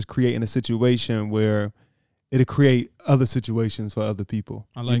 and I'm just creating a situation where it'll create other situations for other people.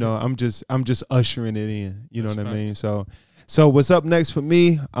 I like it. I'm just ushering it in. You know what I mean? So what's up next for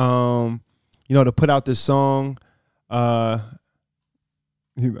me? To put out this song. He's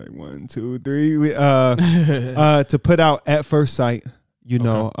like 1, 2, 3. To put out At First Sight.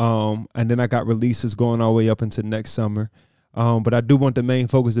 And then I got releases going all the way up into next summer. But I do want the main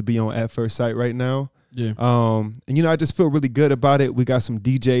focus to be on At First Sight right now. Yeah. And you know, I just feel really good about it. We got some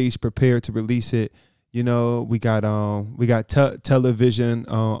DJs prepared to release it. You know, we got television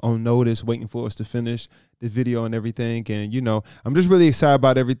on notice waiting for us to finish the video and everything. And, you know, I'm just really excited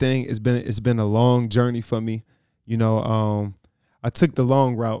about everything. It's been a long journey for me. You know, I took the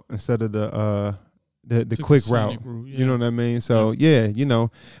long route instead of the quick route. Yeah. You know what I mean? So yeah, you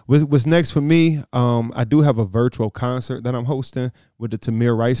know, what's next for me? I do have a virtual concert that I'm hosting with the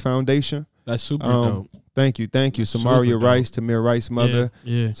Tamir Rice Foundation. That's super dope. Thank you. Samaria Rice, Tamir Rice mother.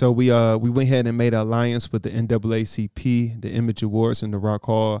 Yeah. So we went ahead and made an alliance with the NAACP, the Image Awards, and the Rock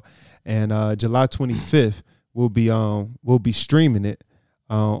Hall. And July 25th, we'll be streaming it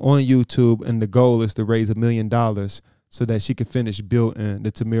on YouTube. And the goal is to raise $1 million so that she can finish building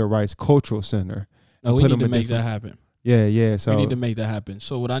the Tamir Rice Cultural Center. No, we need to make that happen. Yeah. So we need to make that happen.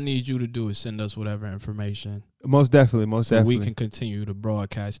 So what I need you to do is send us whatever information. Most definitely. So we can continue to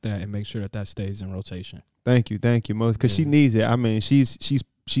broadcast that and make sure that stays in rotation. Thank you. Most because she needs it. I mean,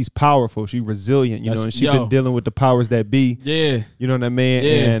 she's powerful. She's resilient. You know, and she's been dealing with the powers that be. Yeah. You know what I mean?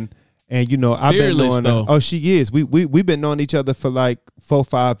 Yeah. And you know, I've been knowing her. Oh, she is. We've been knowing each other for like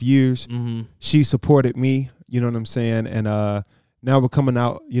 4-5 years. Mm-hmm. She supported me. You know what I'm saying? And now we're coming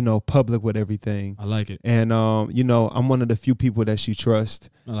out, you know, public with everything. I like it. And you know, I'm one of the few people that she trusts.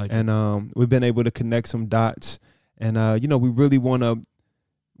 I like it. And we've been able to connect some dots. And you know, we really wanna,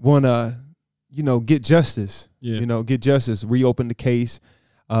 you know, get justice. Yeah. You know, get justice, reopen the case,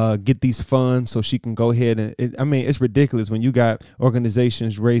 get these funds so she can go ahead and I mean, it's ridiculous when you got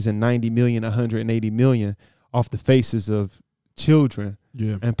organizations raising 90 million, 180 million off the faces of children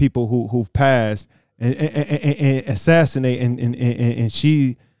and people who've passed. And assassinate and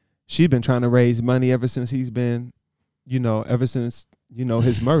she's been trying to raise money ever since he's been, you know,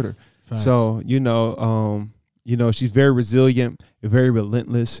 his murder. So you know, she's very resilient, very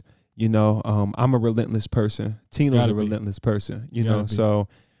relentless. You know, I'm a relentless person. Tino's a relentless person. You know, so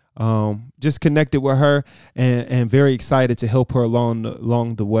just connected with her and very excited to help her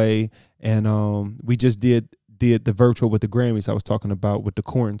along the way. And we just did the virtual with the Grammys I was talking about with the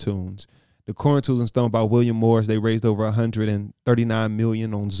Quarantunes. The Quarantunes and by William Morris, they raised over $139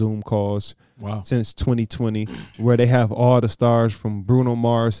 million on Zoom calls since 2020, where they have all the stars from Bruno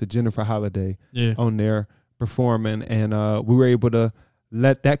Mars to Jennifer Holliday on there performing. And we were able to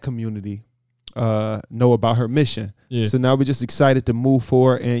let that community know about her mission. Yeah. So now we're just excited to move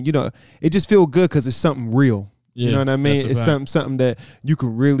forward. And, you know, it just feels good because it's something real. Yeah, you know what I mean? It's something that you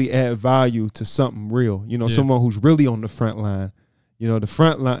can really add value to something real. You know, someone who's really on the front line. You know, the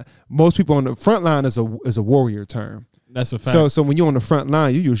front line, most people on the front line is a warrior term. That's a fact. So when you're on the front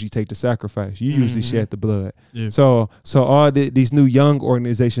line, you usually take the sacrifice. You usually shed the blood. Yeah. So all these new young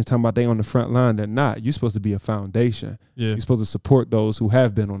organizations talking about they on the front line, they're not. You're supposed to be a foundation. Yeah. You're supposed to support those who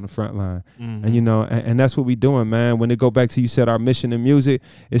have been on the front line. Mm-hmm. And, you know, and that's what we're doing, man. When they go back to, you said our mission in music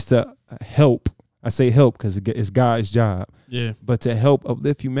is to help. I say help because it's God's job. Yeah. But to help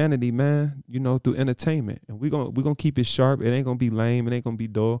uplift humanity, man, you know, through entertainment. And we're gonna keep it sharp. It ain't gonna be lame. It ain't gonna be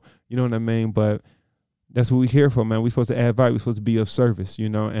dull. You know what I mean? But that's what we're here for, man. We're supposed to add value. We're supposed to be of service, you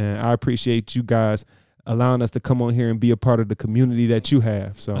know. And I appreciate you guys allowing us to come on here and be a part of the community that you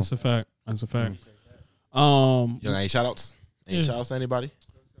have. So that's a fact. That's a fact. You got any shout outs? Any shout outs to anybody?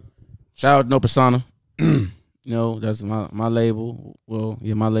 Shout out No Persona. You know, that's my label. Well,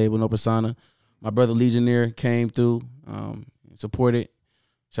 yeah, my label, No Persona. My brother Legionnaire came through, supported.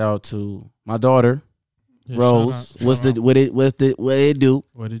 Shout out to my daughter, Rose. What it do?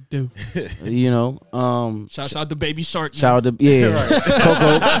 What it do? You know. Shout out to Baby Shark. Shout out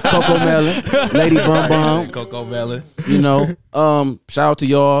to Coco Melon, Lady Bum Bum, Coco Melon. You know. Shout out to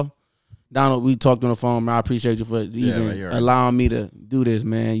y'all. Donald, we talked on the phone, man. I appreciate you for even allowing me to do this,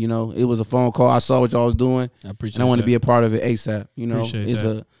 man. You know, it was a phone call. I saw what y'all was doing. I appreciate and I want to be a part of it ASAP. You know,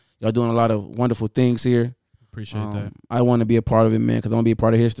 y'all doing a lot of wonderful things here. Appreciate that. I want to be a part of it, man, because I want to be a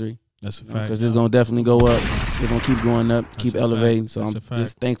part of history. That's a fact. Because it's going to definitely go up. It's going to keep going up, keep elevating. So I'm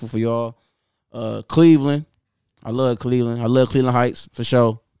just thankful for y'all. Cleveland. I love Cleveland. I love Cleveland Heights, for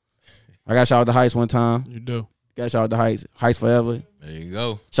sure. I got shout out to Heights one time. You do. Got shout out to Heights. Heights forever. There you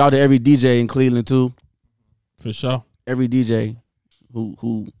go. Shout out to every DJ in Cleveland, too. For sure. Every DJ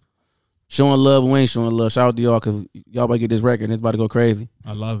who showing love and ain't showing love. Shout out to y'all, because y'all about to get this record and it's about to go crazy.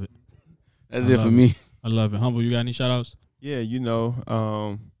 I love it. That's it for me. I love it. Humble, you got any shout outs? Yeah, you know,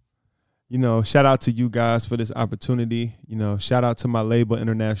 shout out to you guys for this opportunity. You know, shout out to my label,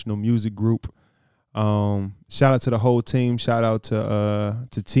 International Music Group. Shout out to the whole team. Shout out to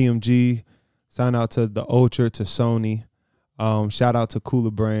TMG. Shout out to the Ultra, to Sony. Shout out to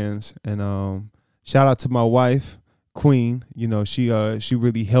Cooler Brands. And shout out to my wife, Queen. You know, she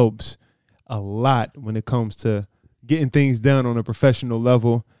really helps a lot when it comes to getting things done on a professional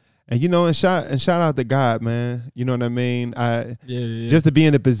level. And, you know, and shout out to God, man. You know what I mean? Just to be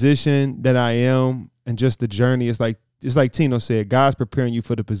in the position that I am and just the journey, it's like Tino said, God's preparing you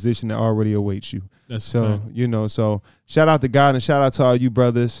for the position that already awaits you. That's so, fair. you know, so shout out to God and shout out to all you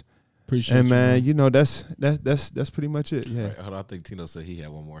brothers. Appreciate and you, man, you know, that's pretty much it. Yeah. Right, hold on, I think Tino said he had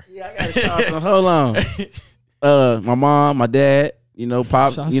one more. Yeah, I got to shout out. Hold on. My mom, my dad, you know,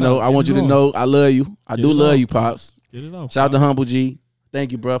 Pops, Shouts you know, out. I want you to know I love you. I do love you, Pops. Get it off. Shout out to Humble G.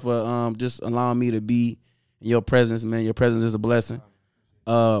 Thank you, bro, for just allowing me to be in your presence, man. Your presence is a blessing.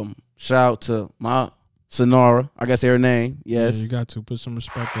 Shout out to my Sonora. I gotta say her name. Yes. Yeah, you got to put some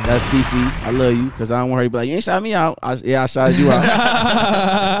respect on That's Fifi. I love you because I don't want her to be like, you ain't shout me out. I shouted you out.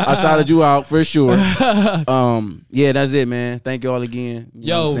 I shouted you out for sure. Yeah, that's it, man. Thank you all again. You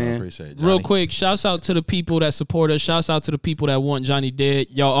know what I'm saying? Appreciate it, Johnny. Real quick, shouts out to the people that support us. Shouts out to the people that want Johnny dead.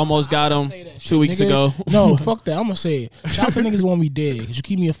 Y'all almost got him 2 weeks ago. No, fuck that. I'm gonna say it. Shout out to niggas who want me dead because you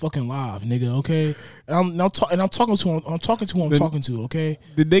keep me a fucking live, nigga. Okay, and I'm talking to who I'm talking to. Okay,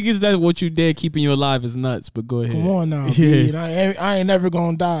 The niggas that want you dead keeping you alive is nuts, but go ahead. come on now, Yeah. B. I ain't never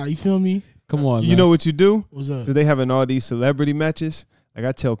gonna die. You feel me? Come on, You man. know what you do? What's up? So they having all these celebrity matches. Like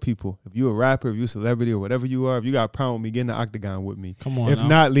I tell people, if you a rapper, if you a celebrity or whatever you are, if you got a problem with me, get in the octagon with me. Come on If now.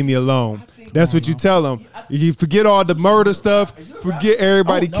 not, leave me alone. That's what you tell them. You forget all the murder stuff. Forget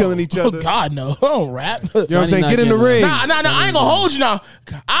everybody Oh, no. killing each other. Oh, God, no. I don't rap. You know what I'm saying? not Get in the getting ring. Nah, I ain't gonna hold you now.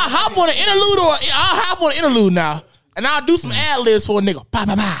 I'll hop on an interlude now. And I'll do some ad libs for a nigga. Bah,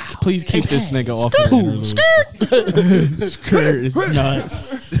 bah, bah. Please keep this nigga off of the interlude. Skirt is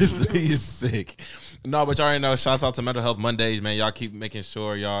nuts. He's sick. No, but y'all already know. Shouts out to Mental Health Mondays, man. Y'all keep making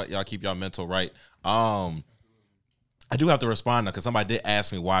sure y'all keep y'all mental right. I do have to respond now because somebody did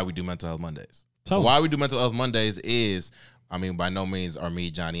ask me why we do Mental Health Mondays. So why we do Mental Health Mondays is, I mean, by no means are me,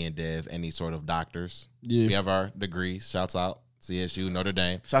 Johnny, and Dev any sort of doctors. Yeah. We have our degrees. Shouts out CSU, Notre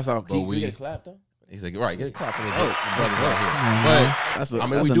Dame. Shouts out. But Can we we get a clap though? He's like, right, get a clap for the brothers out here. That's But I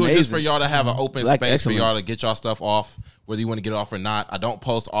mean, we do it just for y'all to have an open Black space excellence. for y'all to get y'all stuff off, whether you want to get it off or not. I don't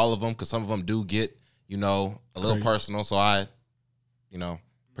post all of them because some of them do get, you know, a little personal. So I, you know,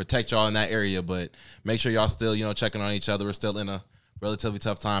 protect y'all in that area. But make sure y'all still, you know, checking on each other. We're still in a relatively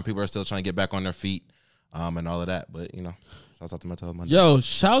tough time. People are still trying to get back on their feet and all of that. But, you know. Shouts out to Mental Health Monday. Yo,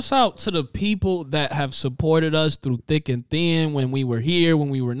 shouts out to the people that have supported us through thick and thin, when we were here, when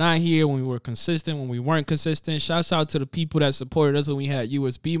we were not here, when we were consistent, when we weren't consistent. Shouts out to the people that supported us when we had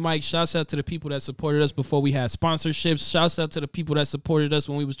USB mics. Shouts out to the people that supported us before we had sponsorships. Shouts out to the people that supported us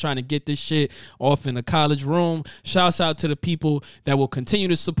when we was trying to get this shit off in the college room. Shouts out to the people that will continue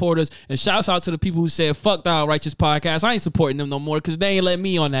to support us. And shouts out to the people who said, fuck the All Righteous Podcast. I ain't supporting them no more because they ain't let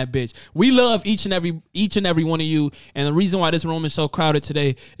me on that bitch. We love each and every one of you. And the reason why this room is so crowded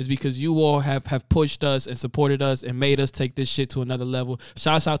today is because you all have pushed us and supported us and made us take this shit to another level.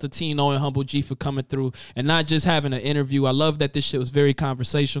 Shouts out to Tino and Humble G for coming through and not just having an interview. I love that this shit was very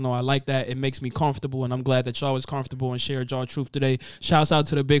conversational. I like that. It makes me comfortable, and I'm glad that y'all was comfortable and shared y'all truth today. Shouts out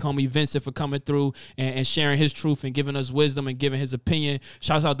to the big homie Vincent for coming through and sharing his truth and giving us wisdom and giving his opinion.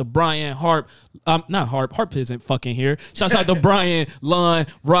 Shouts out to Brian Harp. Not Harp. Harp isn't fucking here. Shouts out to Brian, Lon,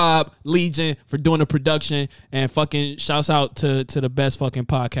 Rob, Legion for doing the production, and fucking shouts out to the best fucking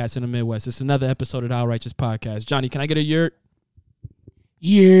podcast in the Midwest. It's another episode of the All Righteous Podcast. Johnny, can I get a yurt?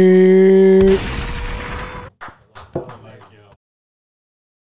 Yeah.